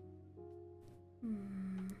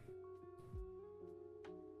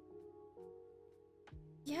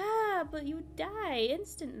 Yeah, but you die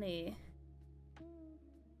instantly.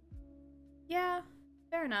 Yeah,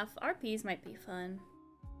 fair enough. RPs might be fun.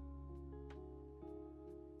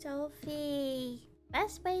 Sophie,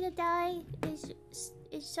 best way to die is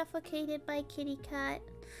suffocated by kitty cat.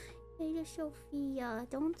 Hey, Sophia,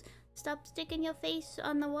 don't stop sticking your face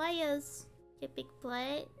on the wires, you big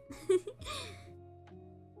butt.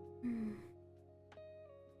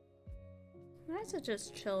 Nice to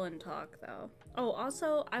just chill and talk, though. Oh,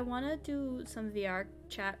 also, I want to do some VR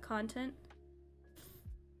chat content.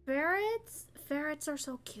 Ferrets? Ferrets are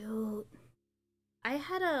so cute. I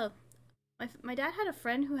had my dad had a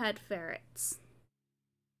friend who had ferrets.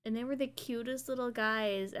 And they were the cutest little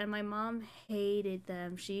guys, and my mom hated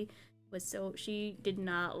them. She did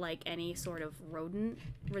not like any sort of rodent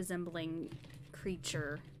resembling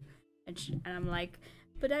creature. And I'm like,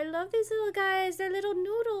 but I love these little guys. They're little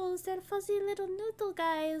noodles. They're fuzzy little noodle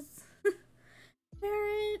guys.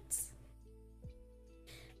 Ferrets.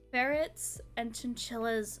 Ferrets and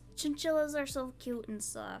chinchillas. Chinchillas are so cute and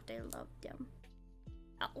soft. I love them.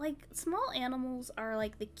 Like, small animals are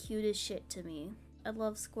like the cutest shit to me. I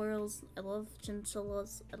love squirrels. I love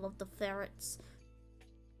chinchillas. I love the ferrets.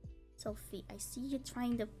 Sophie, I see you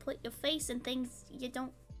trying to put your face in things you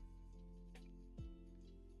don't...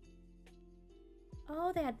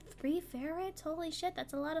 Oh, they had 3 ferrets? Holy shit,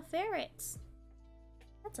 that's a lot of ferrets.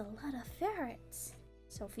 That's a lot of ferrets.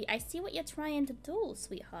 Sophie, I see what you're trying to do,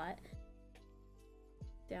 sweetheart.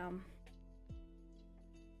 Damn.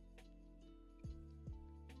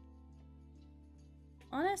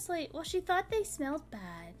 Honestly, well, she thought they smelled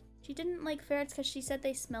bad. She didn't like ferrets because she said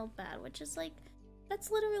they smelled bad, which is like,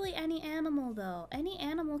 that's literally any animal though. Any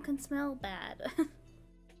animal can smell bad.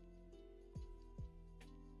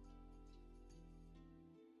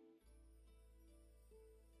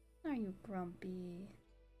 Are you grumpy?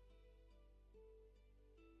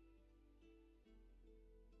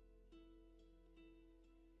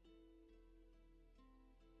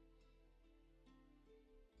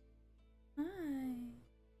 Hi.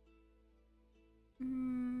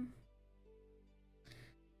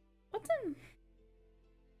 What's in...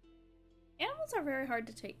 Animals are very hard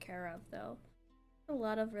to take care of, though. A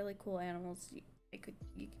lot of really cool animals you could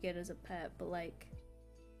get as a pet, but like,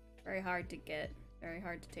 very hard to get, very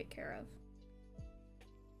hard to take care of.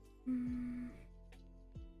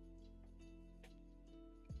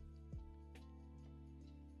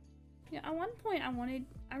 Yeah, at one point I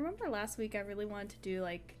remember last week I really wanted to do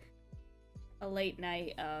like a late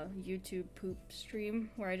night YouTube poop stream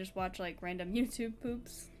where I just watch like random YouTube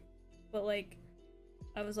poops, but like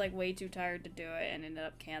I was like way too tired to do it and ended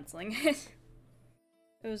up canceling it.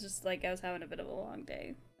 It was just like I was having a bit of a long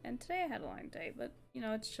day, and today I had a long day, but you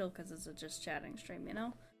know, it's chill because it's a just chatting stream, you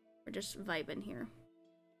know? We're just vibing here.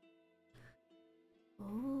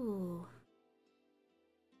 Ooh.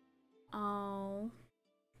 Oh.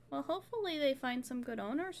 Well, hopefully they find some good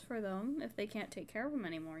owners for them if they can't take care of them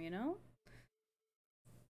anymore, you know?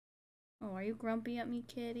 Oh, are you grumpy at me,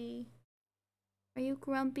 kitty? Are you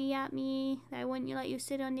grumpy at me that I wouldn't let you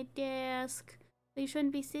sit on the desk? You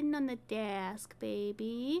shouldn't be sitting on the desk,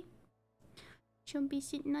 baby. Shouldn't be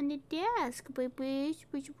sitting on the desk, baby.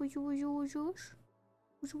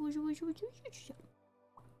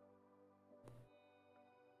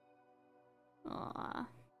 Aw,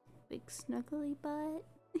 big snuggly butt.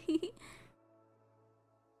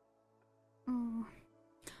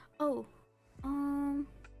 Oh.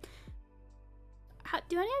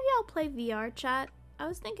 Do any of y'all play VR chat? I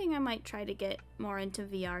was thinking I might try to get more into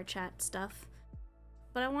VR chat stuff,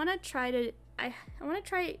 but I want to try to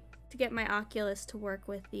get my Oculus to work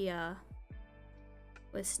with the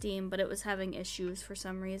with Steam, but it was having issues for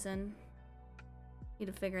some reason. Need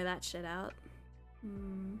to figure that shit out.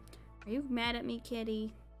 Are you mad at me,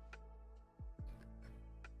 kitty?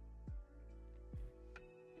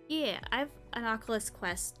 Yeah, I've an Oculus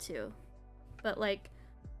Quest too, but like,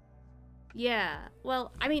 yeah,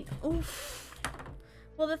 well, I mean, oof.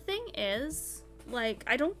 Well, the thing is, like,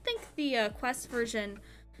 I don't think the Quest version,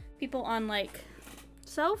 people on like,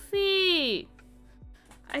 Sophie,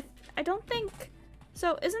 I don't think,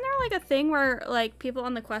 so isn't there like a thing where like people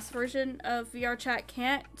on the Quest version of VR chat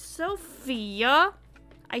can't? Sophia,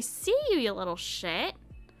 I see you, you little shit.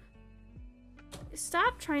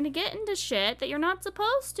 Stop trying to get into shit that you're not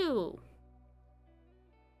supposed to.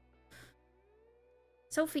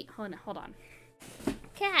 Sophie, hold on.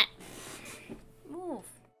 Cat, move.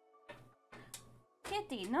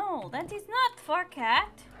 Kitty, no, that is not for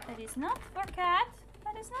cat. That is not for cat.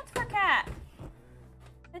 That is not for cat.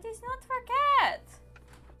 That is not for cat.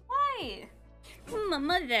 Why?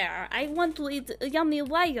 Mother, I want to eat yummy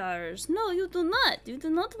wires. No, you do not. You do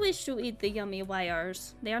not wish to eat the yummy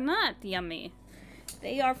wires. They are not yummy.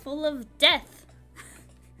 They are full of death.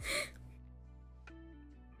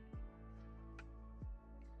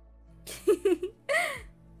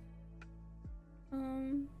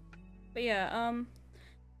 But yeah,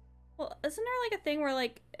 well, isn't there like a thing where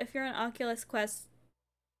like if you're on Oculus Quest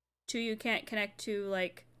 2, you can't connect to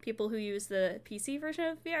like people who use the PC version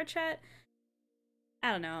of VR chat?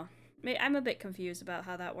 I don't know. I'm a bit confused about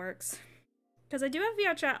how that works. Because I do have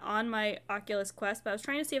VR chat on my Oculus Quest, but I was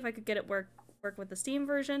trying to see if I could get it work with the Steam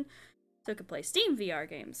version so I could play Steam VR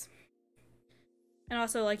games. And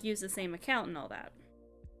also like use the same account and all that.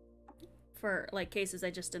 For like cases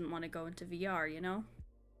I just didn't want to go into VR, you know?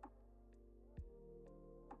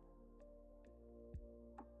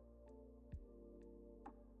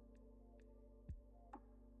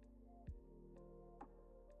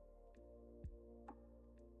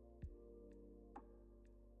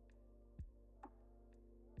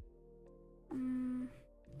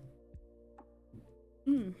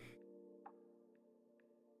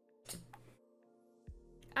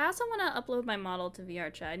 I also want to upload my model to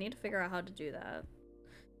VR chat. I need to figure out how to do that.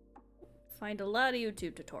 Find a lot of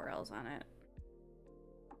YouTube tutorials on it.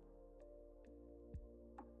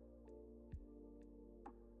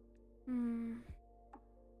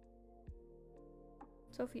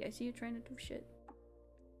 Sophie, I see you trying to do shit.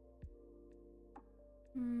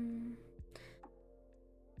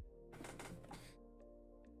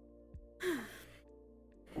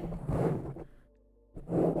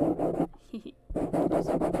 Just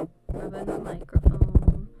rubbing the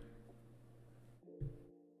microphone.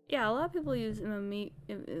 Yeah, a lot of people use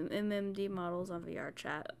MMD models on VR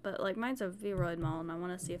chat, but like mine's a VROID model, and I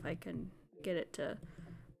want to see if I can get it to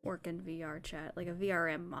work in VR chat, like a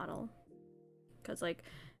VRM model. Because like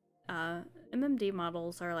MMD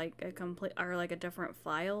models are like a different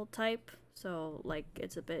file type, so like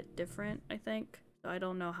it's a bit different, I think. So I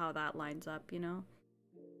don't know how that lines up, you know.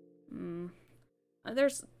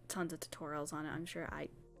 There's tons of tutorials on it, I'm sure.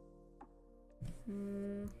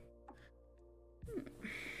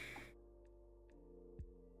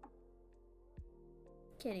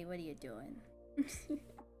 Kitty, what are you doing?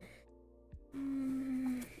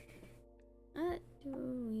 What do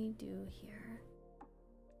we do here?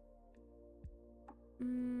 How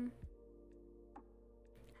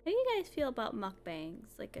do you guys feel about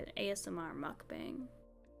mukbangs? Like an ASMR mukbang?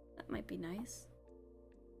 That might be nice.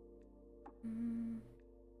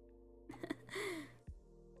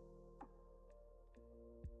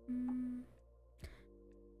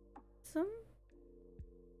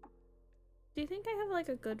 Do you think I have like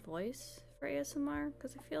a good voice for ASMR?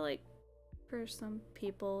 Because I feel like for some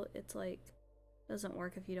people it's like doesn't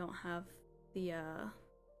work if you don't have the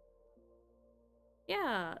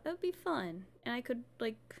yeah, that would be fun. And I could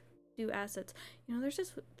like do assets. You know, there's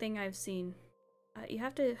this thing I've seen. You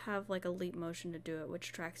have to have like a leap motion to do it,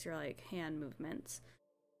 which tracks your like hand movements.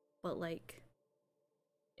 But like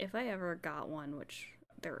if I ever got one, which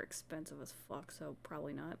they're expensive as fuck, so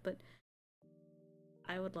probably not, but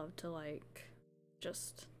I would love to like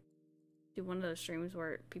just do one of those streams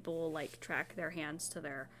where people will like track their hands to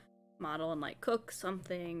their model and like cook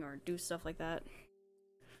something or do stuff like that.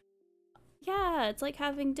 Yeah, it's like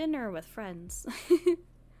having dinner with friends.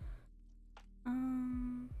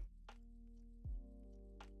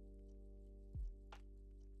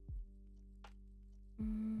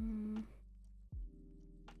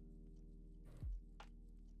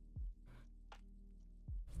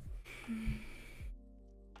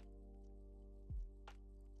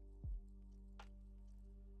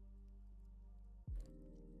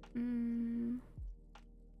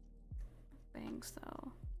 Thanks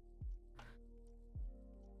though.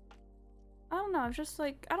 I don't know, I've just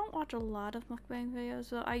like, I don't watch a lot of mukbang videos,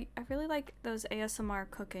 though. I really like those ASMR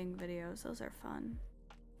cooking videos. Those are fun.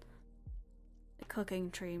 The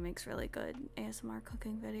cooking tree makes really good ASMR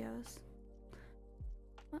cooking videos.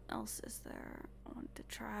 What else is there I want to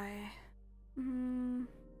try?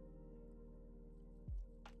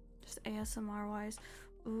 Just ASMR wise.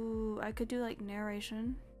 Ooh, I could do like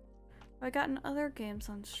narration. Have I gotten other games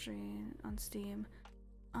on Steam?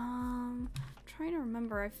 Trying to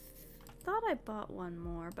remember. I thought I bought one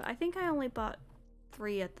more, but I think I only bought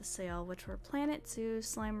 3 at the sale, which were Planet Zoo,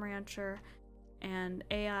 Slime Rancher, and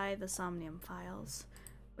AI the Somnium Files,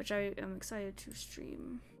 which I am excited to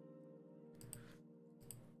stream.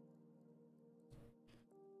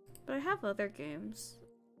 But I have other games.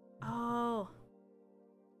 Oh,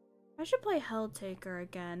 I should play Helltaker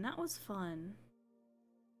again. That was fun.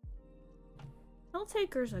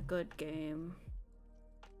 Helltaker's a good game.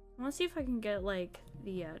 I want to see if I can get like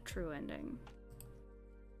the true ending.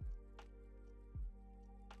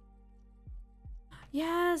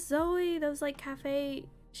 Yeah, Zoe, those like cafe,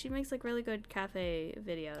 she makes like really good cafe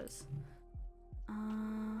videos.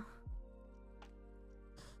 I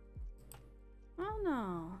don't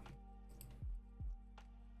know.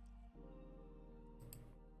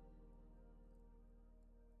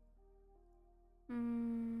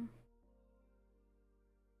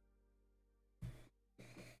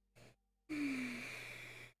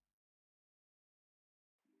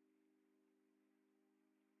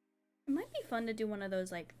 It might be fun to do one of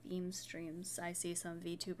those like theme streams I see some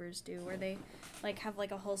VTubers do where they like have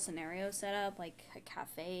like a whole scenario set up, like a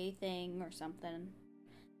cafe thing or something.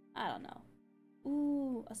 I don't know.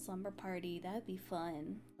 Ooh, a slumber party. That'd be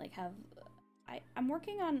fun. Like have I'm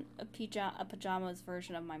working on a pajamas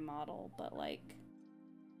version of my model, but like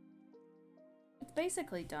it's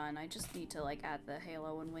basically done. I just need to like add the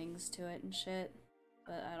halo and wings to it and shit,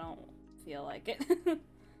 but I don't feel like it.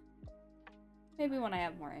 Maybe when I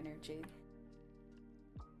have more energy.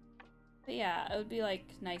 But yeah, it would be like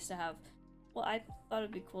nice to have. Well, I thought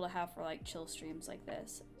it'd be cool to have for like chill streams like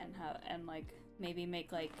this, and like maybe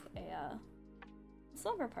make like a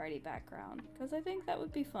slumber party background, because I think that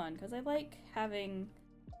would be fun. Because I like having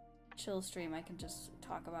chill stream. I can just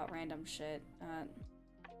talk about random shit.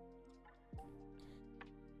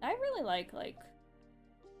 I really like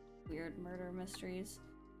weird murder mysteries.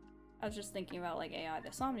 I was just thinking about like AI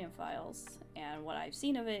the Somnium Files, and what I've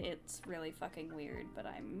seen of it, it's really fucking weird, but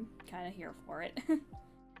I'm kind of here for it.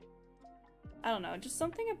 I don't know, just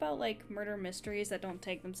something about like murder mysteries that don't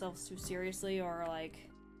take themselves too seriously or like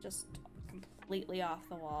just completely off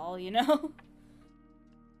the wall, you know?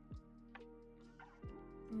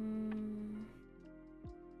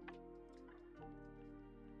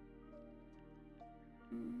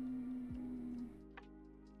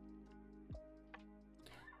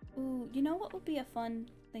 Ooh, you know what would be a fun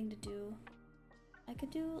thing to do? I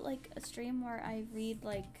could do like a stream where I read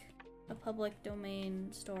like a public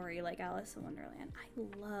domain story like Alice in Wonderland. I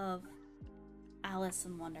love Alice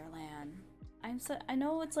in Wonderland. I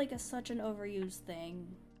know it's like such an overused thing,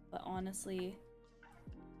 but honestly,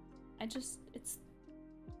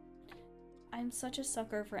 I'm such a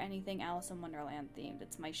sucker for anything Alice in Wonderland themed.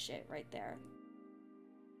 It's my shit right there.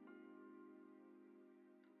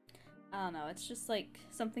 I don't know, it's just like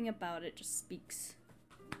something about it just speaks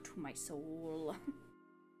to my soul.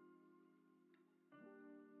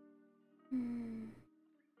 I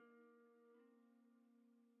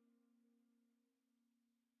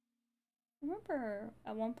remember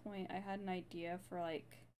at one point I had an idea for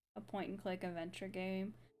like a point and click adventure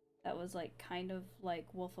game that was like kind of like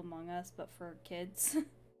Wolf Among Us but for kids.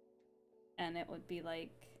 And it would be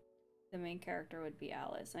like the main character would be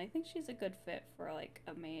Alice. And I think she's a good fit for like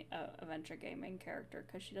a adventure game main character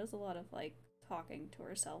because she does a lot of like talking to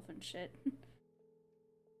herself and shit.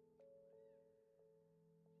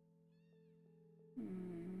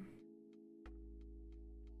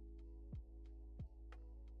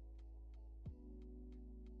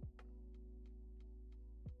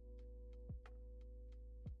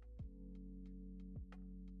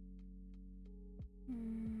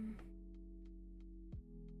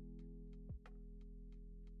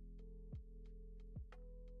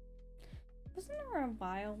 Wasn't there a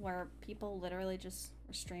while where people literally just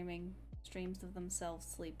were streaming streams of themselves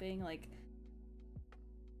sleeping? Like,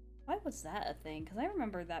 why was that a thing? Because I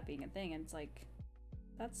remember that being a thing, and it's like,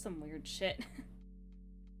 that's some weird shit.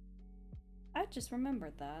 I just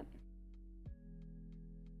remembered that.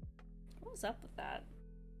 What was up with that?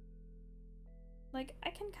 Like,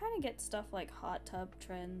 I can kind of get stuff like hot tub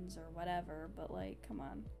trends or whatever, but like, come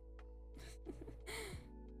on.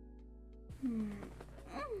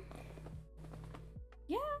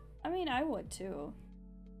 Yeah, I mean, I would too.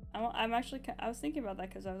 I was thinking about that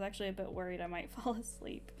because I was actually a bit worried I might fall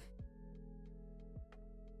asleep.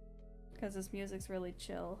 Because this music's really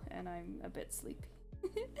chill and I'm a bit sleepy.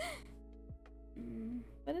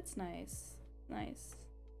 But it's nice. Nice.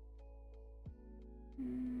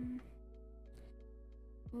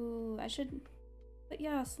 Ooh, I should... But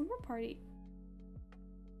yeah, Slumber Party.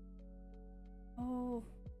 Oh,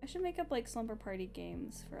 I should make up like Slumber Party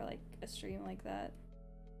games for like a stream like that.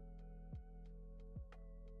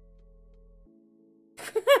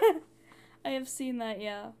 I have seen that,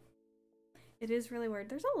 yeah. It is really weird.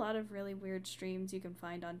 There's a lot of really weird streams you can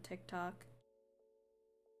find on TikTok.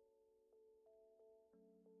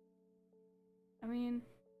 I mean...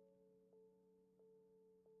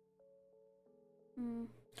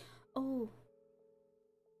 Oh.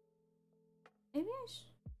 Maybe I should...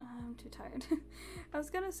 I'm too tired. I was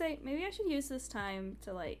gonna say, maybe I should use this time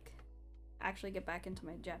to, like, actually get back into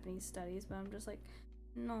my Japanese studies, but I'm just like,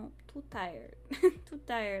 no, too tired. Too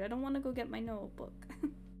tired. I don't want to go get my notebook.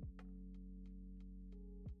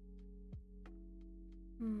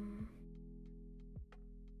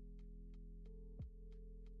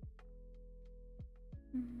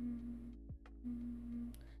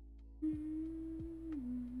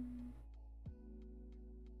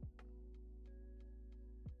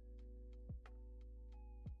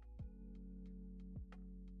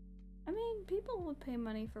 I mean, people would pay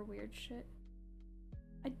money for weird shit.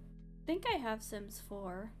 I think I have Sims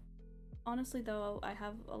 4. Honestly though, I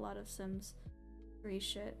have a lot of Sims 3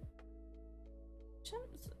 shit.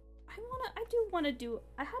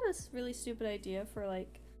 I had a really stupid idea for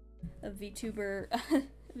like a VTuber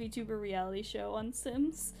VTuber reality show on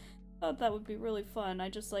Sims. Thought that would be really fun. I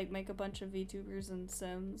just like make a bunch of VTubers and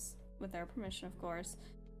Sims with their permission, of course,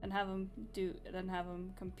 and have them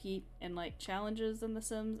compete in like challenges in The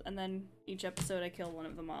Sims, and then each episode I kill one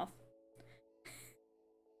of them off.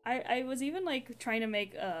 I was even like trying to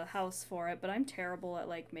make a house for it, but I'm terrible at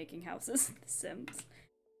like making houses in The Sims.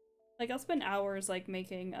 Like I'll spend hours like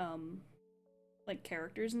making like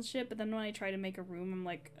characters and shit, but then when I try to make a room, I'm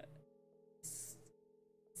like,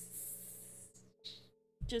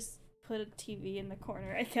 just put a TV in the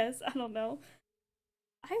corner, I guess. I don't know.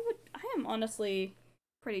 I am honestly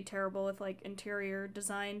pretty terrible with like interior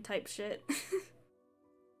design type shit.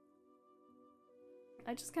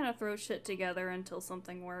 I just kind of throw shit together until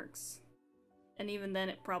something works. And even then,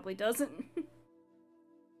 it probably doesn't.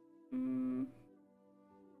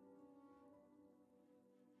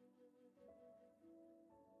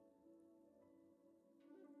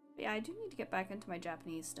 Yeah, I do need to get back into my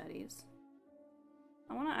Japanese studies.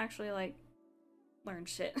 I want to actually, like, learn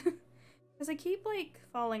shit. Because I keep, like,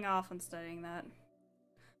 falling off on studying that.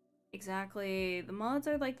 Exactly. The mods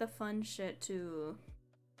are, like, the fun shit, too.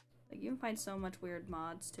 Like, you can find so much weird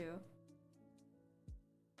mods, too.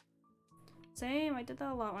 Same, I did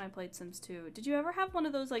that a lot when I played Sims 2. Did you ever have one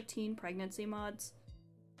of those, like, teen pregnancy mods?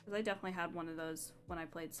 Because I definitely had one of those when I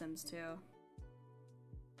played Sims 2.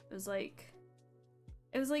 It was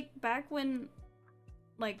like back when,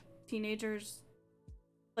 like, teenagers,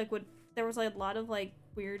 like, there was, like, a lot of, like,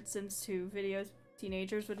 weird Sims 2 videos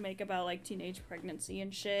teenagers would make about, like, teenage pregnancy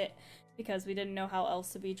and shit, because we didn't know how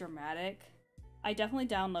else to be dramatic. I definitely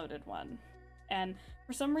downloaded one. And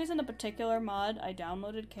for some reason, a particular mod I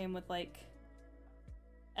downloaded came with, like,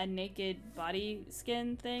 a naked body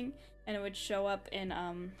skin thing, and it would show up in,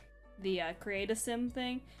 the, Create a Sim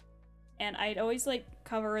thing. And I'd always, like,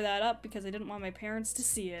 cover that up because I didn't want my parents to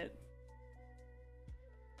see it.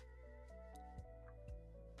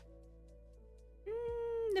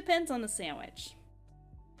 Depends on the sandwich.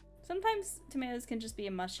 Sometimes tomatoes can just be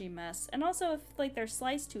a mushy mess. And also, if, like, they're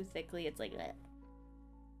sliced too thickly, it's like that.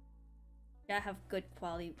 Gotta have good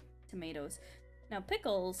quality tomatoes. Now,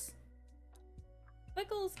 pickles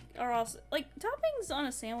are also, like, toppings on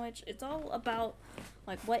a sandwich, it's all about,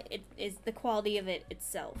 like, what it is, the quality of it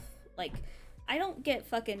itself. Like, I don't get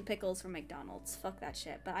fucking pickles from McDonald's. Fuck that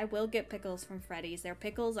shit. But I will get pickles from Freddy's. Their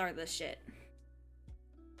pickles are the shit.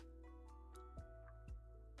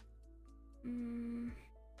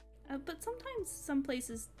 But sometimes some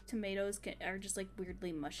places tomatoes are just, like,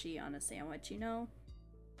 weirdly mushy on a sandwich, you know?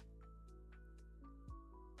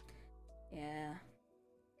 Yeah.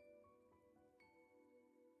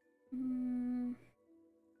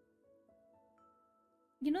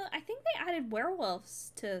 You know, I think they added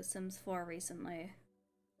werewolves to Sims 4 recently.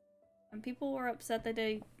 And people were upset that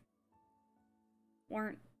they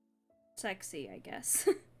weren't sexy, I guess.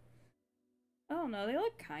 I don't know, they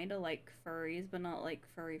look kinda like furries, but not like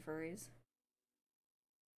furries.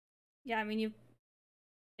 Yeah, I mean,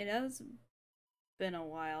 it has been a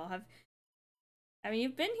while. I mean,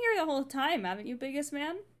 you've been here the whole time, haven't you, biggest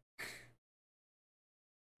man?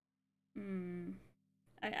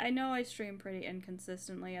 I know I stream pretty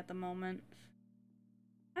inconsistently at the moment.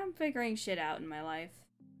 I'm figuring shit out in my life.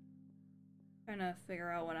 Trying to figure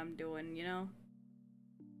out what I'm doing, you know?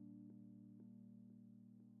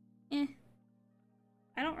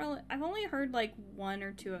 I've only heard, like, 1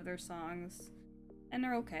 or 2 of their songs. And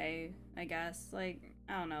they're okay, I guess. Like,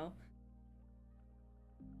 I don't know.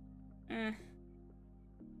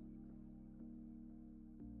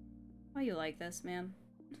 Why you like this, man?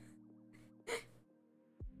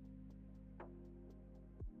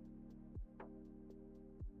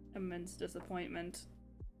 Immense disappointment.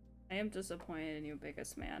 I am disappointed in you,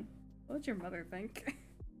 biggest man. What would your mother think?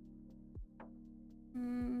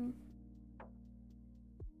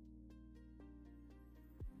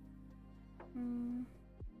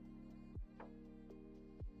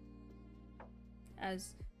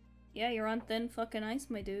 Yeah, you're on thin fucking ice,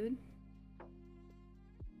 my dude.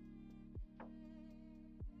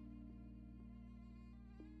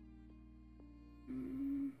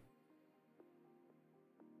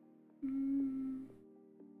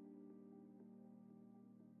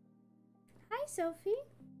 Hi, Sophie.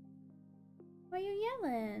 Why are you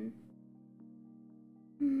yelling?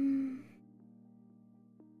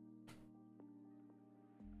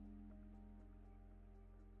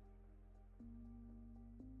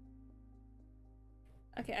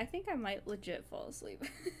 Okay, I think I might legit fall asleep.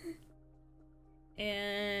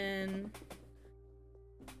 And...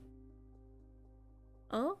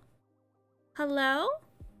 Oh? Hello?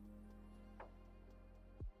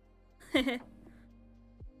 I feel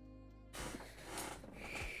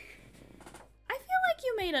like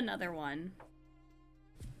you made another one.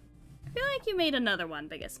 I feel like you made another one,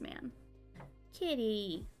 biggest man.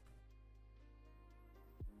 Kitty.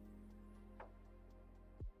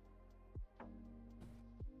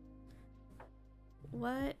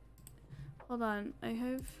 What? Hold on, I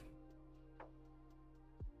have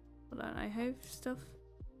stuff.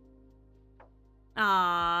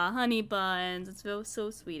 Ah, honey buns. It's so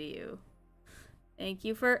sweet of you. Thank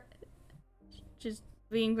you for just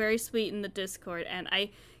being very sweet in the Discord. And I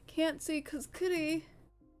can't see because Kitty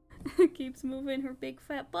keeps moving her big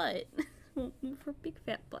fat butt. Won't move her big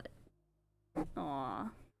fat butt. Aw.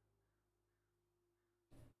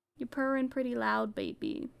 You're purring pretty loud,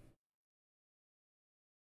 baby.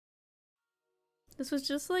 This was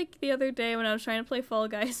just like the other day when I was trying to play Fall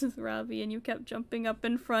Guys with Robbie and you kept jumping up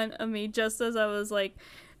in front of me just as I was like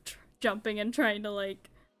jumping and trying to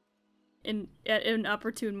like in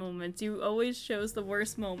opportune moments. You always chose the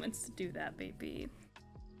worst moments to do that, baby.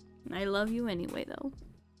 And I love you anyway though.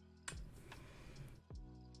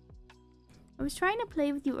 I was trying to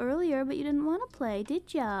play with you earlier, but you didn't want to play,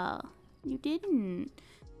 did ya? You didn't.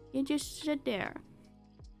 You just sit there.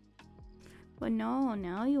 But no,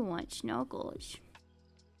 now you want snuggles.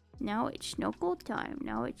 Now it's snuggle time.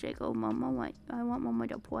 Now it's like, oh, mama, I want mama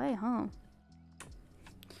to play, huh?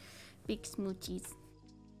 Big smoochies.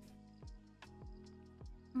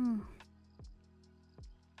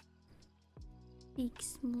 Big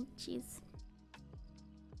smoochies.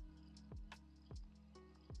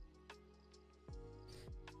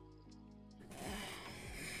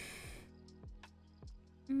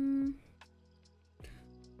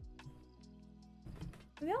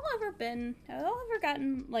 Have y'all ever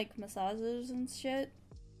gotten like massages and shit?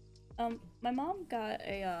 My mom got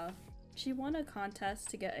a she won a contest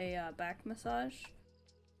to get a back massage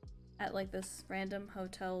at like this random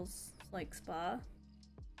hotel's like spa,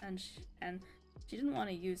 and she didn't want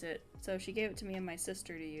to use it, so she gave it to me and my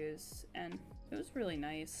sister to use, and it was really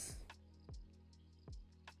nice.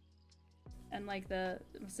 And like the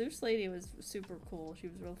masseuse lady was super cool. She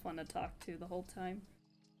was real fun to talk to the whole time.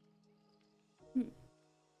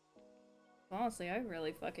 Honestly, I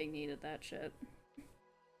really fucking needed that shit.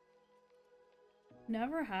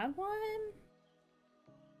 Never had one?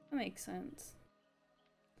 That makes sense.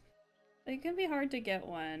 It can be hard to get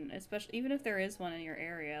one, especially even if there is one in your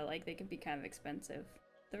area. Like, they can be kind of expensive.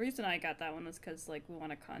 The reason I got that one was because, like, we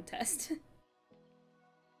won a contest.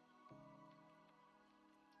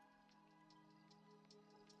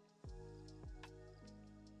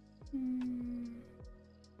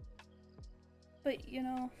 But, you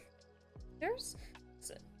know,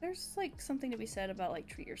 there's like something to be said about like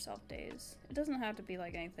treat yourself days. It doesn't have to be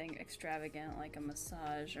like anything extravagant like a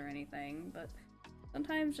massage or anything, but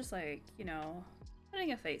sometimes just like, you know,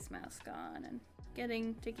 putting a face mask on and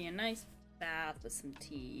taking a nice bath with some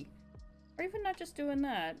tea. Or even not just doing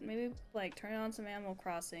that. Maybe like turning on some Animal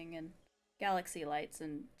Crossing and Galaxy lights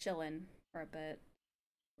and chilling for a bit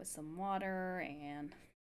with some water and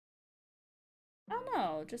I don't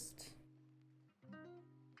know, just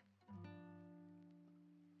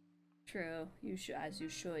true. You should, as you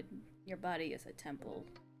should. Your body is a temple.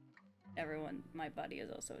 My body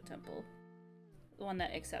is also a temple. The one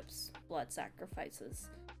that accepts blood sacrifices.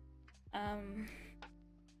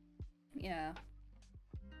 Yeah.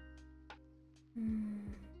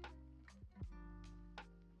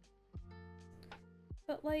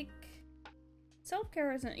 But like,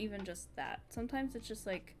 self-care isn't even just that. Sometimes it's just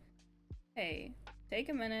like, hey, take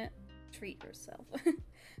a minute, treat yourself.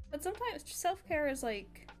 But sometimes self-care is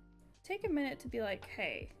like, take a minute to be like,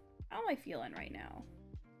 hey, how am I feeling right now?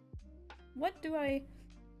 What do I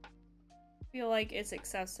feel like is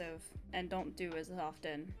excessive and don't do as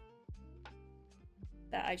often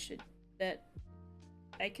that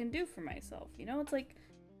I can do for myself? You know, it's like,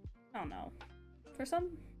 I don't know. For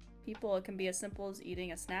some people, it can be as simple as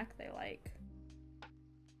eating a snack they like.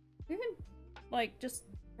 You can, like, just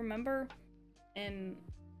remember in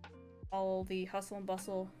all the hustle and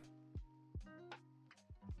bustle,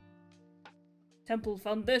 Temple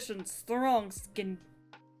foundation, strong skin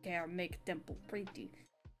care make Temple pretty.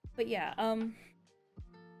 But yeah,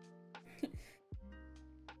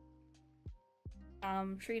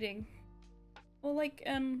 treating, well, like,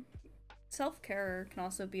 self-care can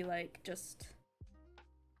also be like just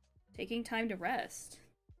taking time to rest,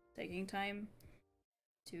 taking time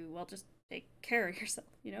to, well, just take care of yourself,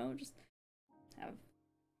 you know, just have,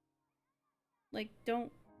 like,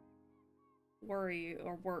 don't worry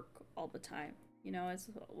or work all the time, you know, is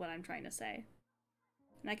what I'm trying to say.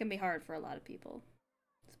 And that can be hard for a lot of people,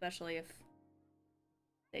 especially if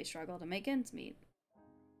they struggle to make ends meet.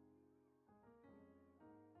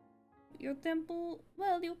 Your temple,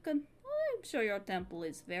 well, you can, I'm sure your temple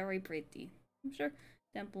is very pretty. I'm sure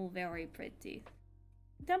temple very pretty.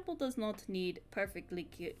 Temple does not need perfectly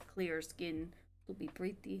clear skin to be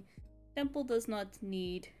pretty. Temple does not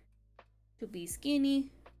need to be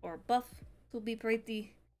skinny or buff to be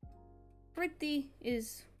pretty. Pretty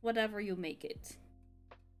is whatever you make it.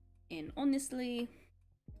 And honestly,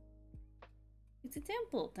 it's a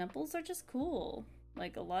temple. Temples are just cool.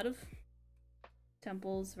 Like a lot of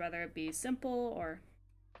temples, whether it be simple or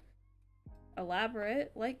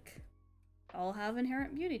elaborate, like, all have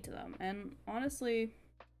inherent beauty to them. And honestly,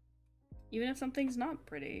 even if something's not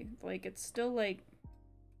pretty, like, it's still like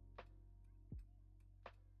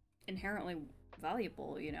inherently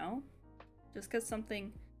valuable, you know? Just because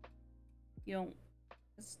something you don't,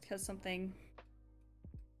 just because something,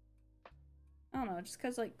 I don't know, just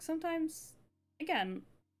because, like, sometimes, again,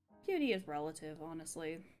 beauty is relative,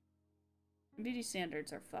 honestly. Beauty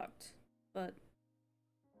standards are fucked, but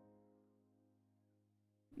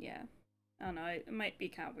yeah. I don't know, it might be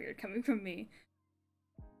kind of weird coming from me.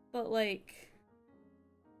 But, like,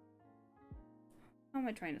 how am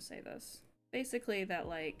I trying to say this? Basically that,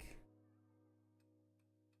 like,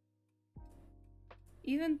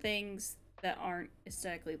 even things that aren't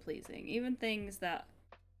aesthetically pleasing, even things that,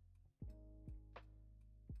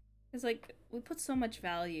 because, like, we put so much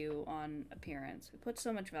value on appearance, we put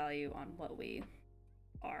so much value on what we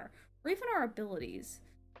are, or even our abilities,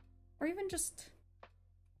 or even just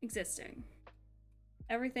existing.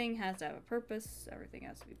 Everything has to have a purpose, everything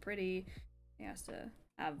has to be pretty, it has to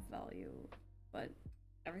have value, but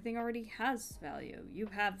everything already has value. You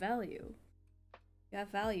have value. You have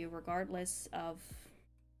value regardless of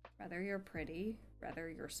whether you're pretty, whether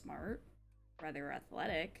you're smart, whether you're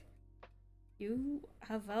athletic. You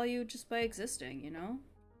have value just by existing, you know?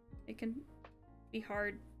 It can be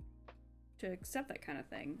hard to accept that kind of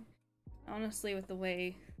thing. Honestly, with the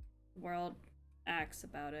way the world acts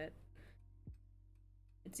about it,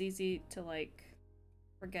 it's easy to, like,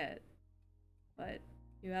 forget. But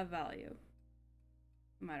you have value.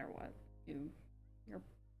 No matter what. You're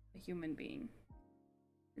a human being.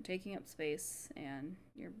 You're taking up space, and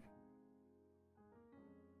you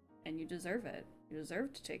deserve it. You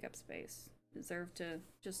deserve to take up space. You deserve to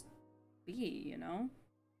just be, you know?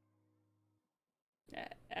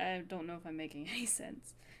 I don't know if I'm making any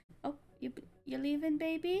sense. Oh, you leaving,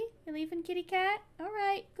 baby? You leaving, kitty cat?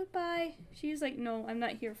 Alright, goodbye. She's like, no, I'm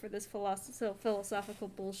not here for this philosophical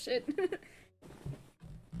bullshit.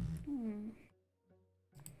 Hmm.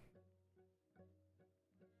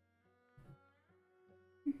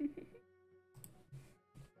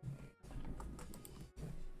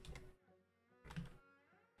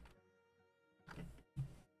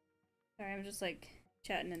 Sorry, I'm just, like,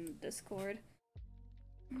 chatting in the Discord.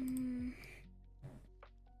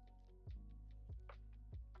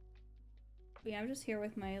 Yeah, I'm just here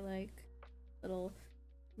with my, like, little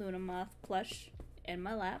Luna Moth plush in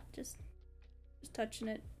my lap, just touching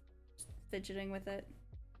it, just fidgeting with it.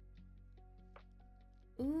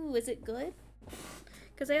 Ooh, is it good?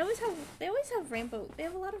 Because they always have rainbow, they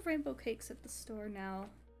have a lot of rainbow cakes at the store now.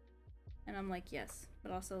 And I'm like, yes,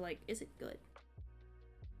 but also, like, is it good?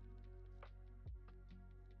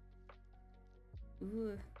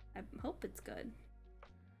 Ooh, I hope it's good.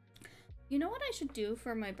 You know what I should do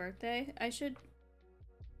for my birthday? I should,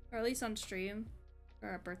 or at least on stream,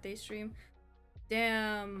 or a birthday stream.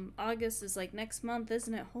 Damn, August is like next month,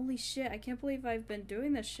 isn't it? Holy shit, I can't believe I've been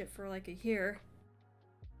doing this shit for like a year.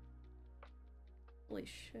 Holy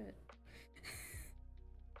shit.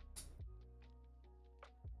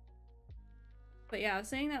 But yeah, I was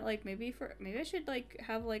saying that, like, maybe I should, like,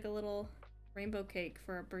 have, like, a little rainbow cake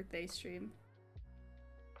for a birthday stream.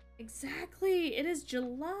 Exactly! It is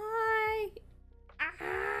July!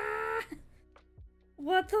 Ah!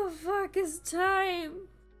 What the fuck is time?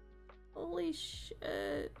 Holy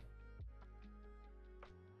shit.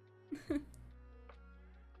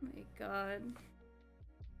 My god.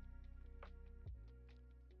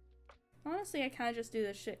 Honestly, I kinda just do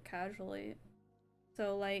this shit casually.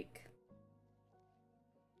 So, like...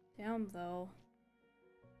 Damn, though.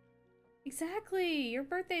 Exactly! Your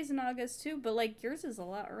birthday's in August, too, but, like, yours is a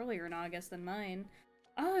lot earlier in August than mine.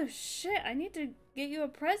 Oh, shit! I need to get you a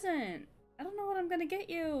present! I don't know what I'm gonna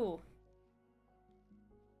get you!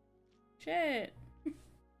 Shit!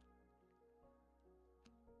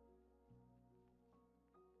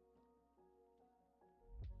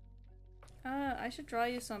 I should draw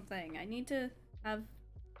you something. I need to have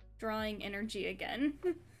drawing energy again.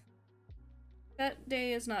 That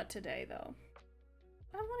day is not today, though.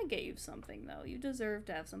 I want to get you something, though. You deserve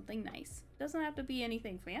to have something nice. Doesn't have to be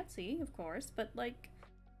anything fancy, of course, but, like,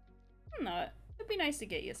 I don't know. It'd be nice to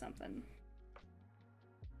get you something.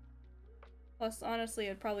 Plus, honestly,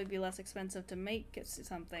 it'd probably be less expensive to make it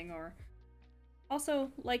something, or...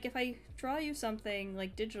 Also, like, if I draw you something,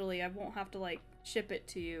 like, digitally, I won't have to, like, ship it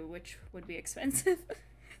to you, which would be expensive.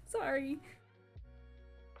 Sorry.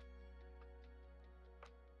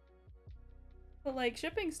 But, like,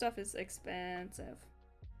 shipping stuff is expensive.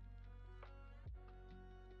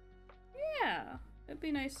 Yeah, it'd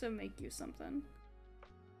be nice to make you something.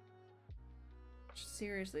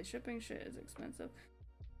 Seriously, shipping shit is expensive.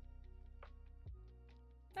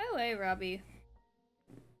 By the way, Robbie,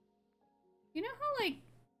 you know how, like,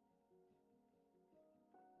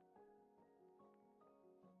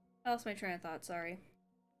 I lost my train of thought, sorry.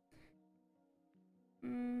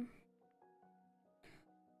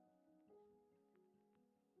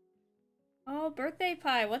 Oh, birthday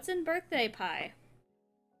pie. What's in birthday pie?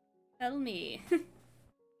 Tell me. Do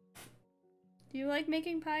you like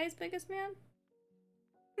making pies, biggest man?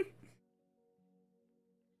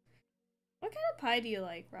 What kind of pie do you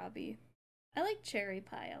like, Robbie? I like cherry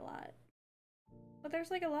pie a lot. But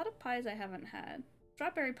there's like a lot of pies I haven't had.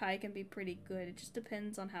 Strawberry pie can be pretty good. It just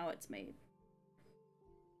depends on how it's made.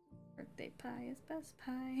 Birthday pie is best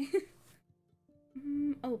pie.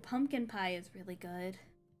 Oh, pumpkin pie is really good.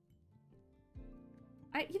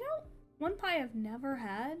 You know, one pie I've never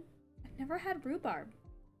had rhubarb.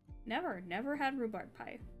 Never had rhubarb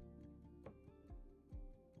pie.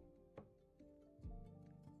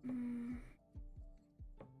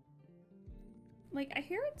 Like, I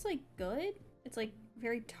hear it's like good. It's like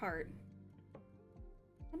very tart.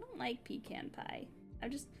 I don't like pecan pie.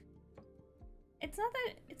 It's not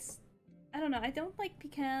that it's, I don't know. I don't like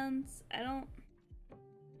pecans. I don't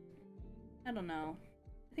know.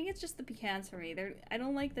 I think it's just the pecans for me. I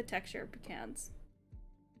don't like the texture of pecans.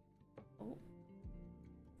 Oh.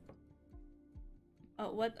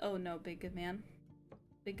 Oh, what? Oh no, big man.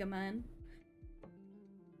 Big man.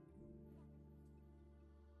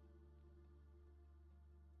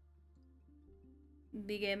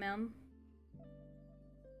 Big man.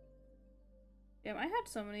 Yeah, I had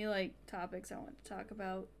so many like topics I wanted to talk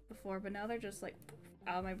about before, but now they're just like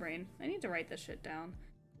out of my brain. I need to write this shit down.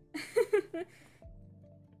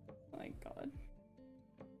 Oh my god.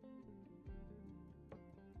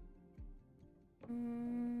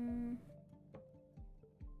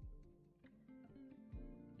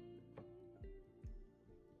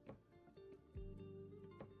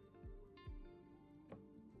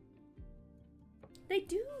 They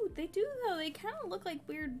do though. They kind of look like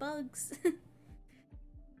weird bugs.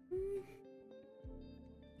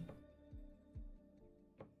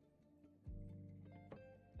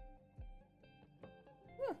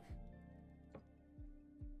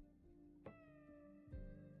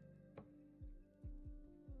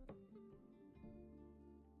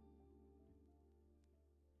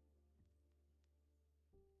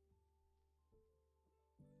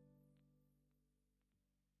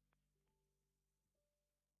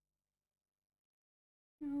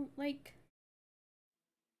 No, like,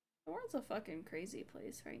 the world's a fucking crazy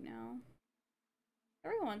place right now.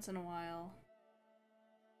 Every once in a while.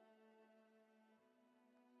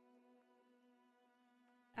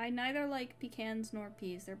 I neither like pecans nor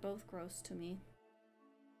peas. They're both gross to me.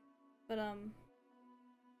 But,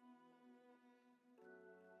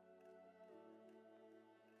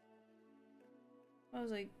 what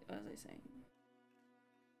was I saying?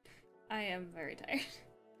 I am very tired.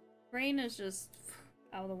 Brain is just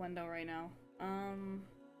out the window right now.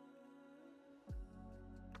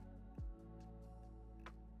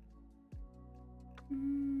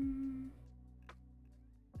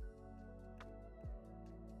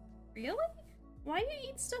 Really? Why do you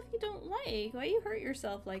eat stuff you don't like? Why you hurt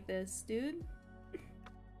yourself like this, dude?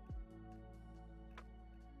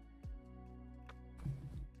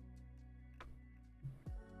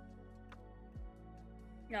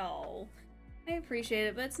 No. I appreciate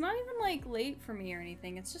it, but it's not even like late for me or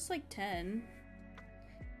anything. It's just like 10.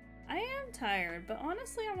 I am tired, but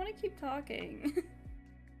honestly, I want to keep talking.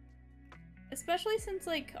 Especially since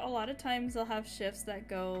like a lot of times I'll have shifts that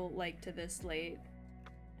go like to this late.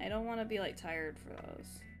 I don't want to be like tired for those.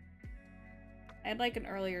 I had like an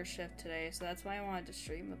earlier shift today, so that's why I wanted to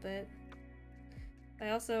stream a bit. I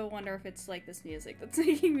also wonder if it's like this music that's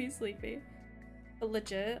making me sleepy. But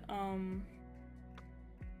legit,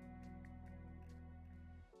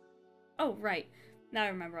 oh, right. Now I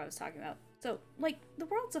remember what I was talking about. So, like, the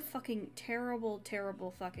world's a fucking terrible,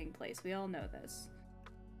 terrible fucking place. We all know this.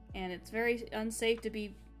 And it's very unsafe to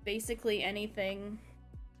be basically anything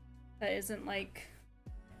that isn't, like,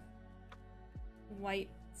 white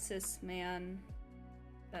cis man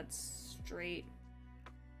that's straight.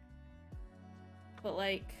 But,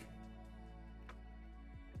 like,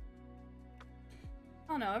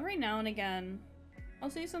 I don't know, every now and again,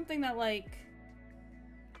 I'll see something that, like,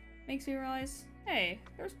 makes me realize, hey,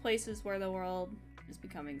 there's places where the world is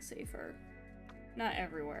becoming safer. Not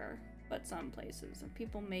everywhere, but some places, and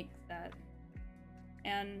people make that.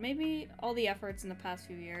 And maybe all the efforts in the past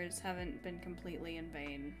few years haven't been completely in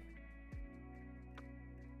vain.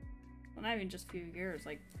 Well, not even just a few years,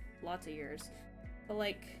 like, lots of years. But,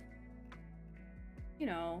 like, you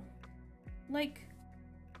know, like,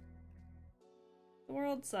 the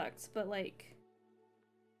world sucks, but, like,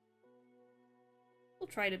 we'll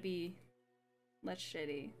try to be less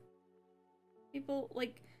shitty. People,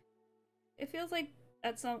 like, it feels like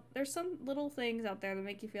there's some little things out there that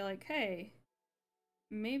make you feel like, hey,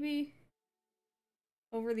 maybe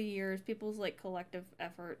over the years, people's like collective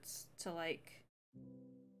efforts to like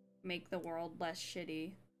make the world less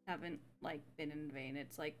shitty haven't like been in vain.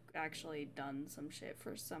 It's like actually done some shit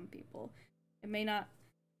for some people. It may not,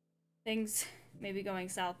 things may be going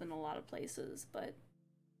south in a lot of places, but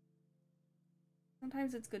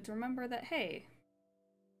sometimes it's good to remember that, hey,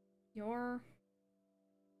 you're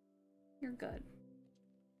good.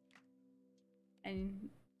 And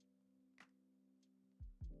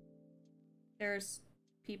there's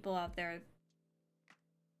people out there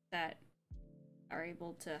that are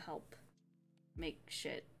able to help make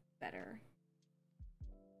shit better.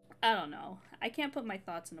 I don't know. I can't put my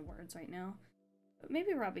thoughts into words right now. But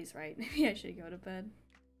maybe Robbie's right. Maybe I should go to bed.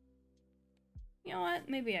 You know what?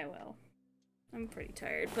 Maybe I will. I'm pretty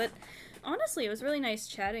tired. But honestly, it was really nice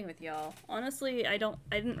chatting with y'all. Honestly, I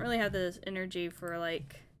didn't really have this energy for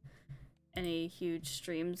like any huge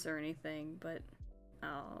streams or anything, but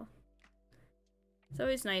oh. It's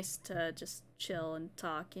always nice to just chill and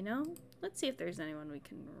talk, you know? Let's see if there's anyone we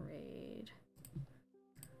can raid.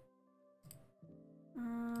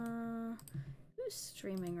 Who's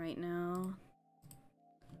streaming right now?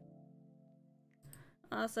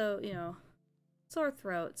 Also, you know, sore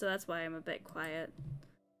throat, so that's why I'm a bit quiet.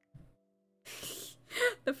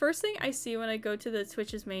 The first thing I see when I go to the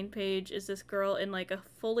Twitch's main page is this girl in like a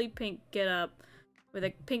fully pink getup with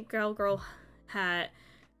a pink girl hat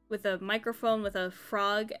with a microphone with a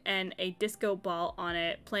frog and a disco ball on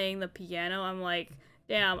it playing the piano. I'm like,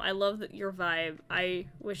 damn, I love your vibe. I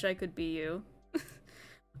wish I could be you.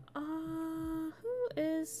 Who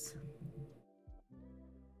is...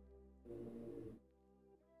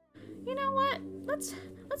 You know what? Let's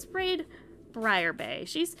raid Briar Bay.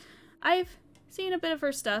 I've seen a bit of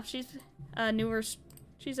her stuff. She's newer.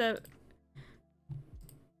 She's a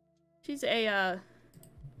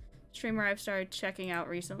streamer I've started checking out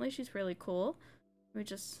recently. She's really cool. We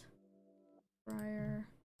just Briar.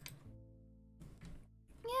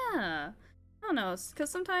 Yeah. I don't know, because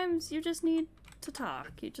sometimes you just need to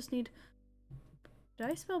talk. You just need. Did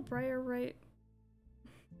I spell Briar right?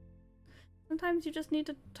 Sometimes you just need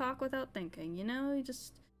to talk without thinking, you know? You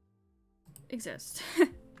just exist.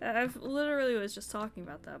 I've literally was just talking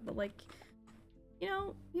about that, but like, you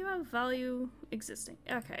know, you have value existing.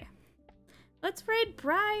 Okay. Let's raid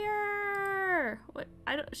Briar! What?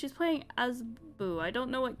 She's playing as Boo. I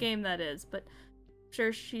don't know what game that is, but I'm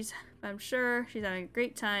sure she's having a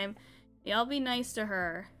great time. Y'all be nice to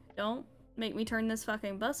her. Don't make me turn this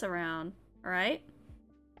fucking bus around, alright?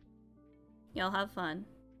 Y'all have fun.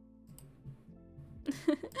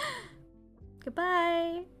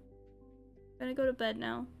 Goodbye. Gonna go to bed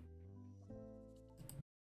now.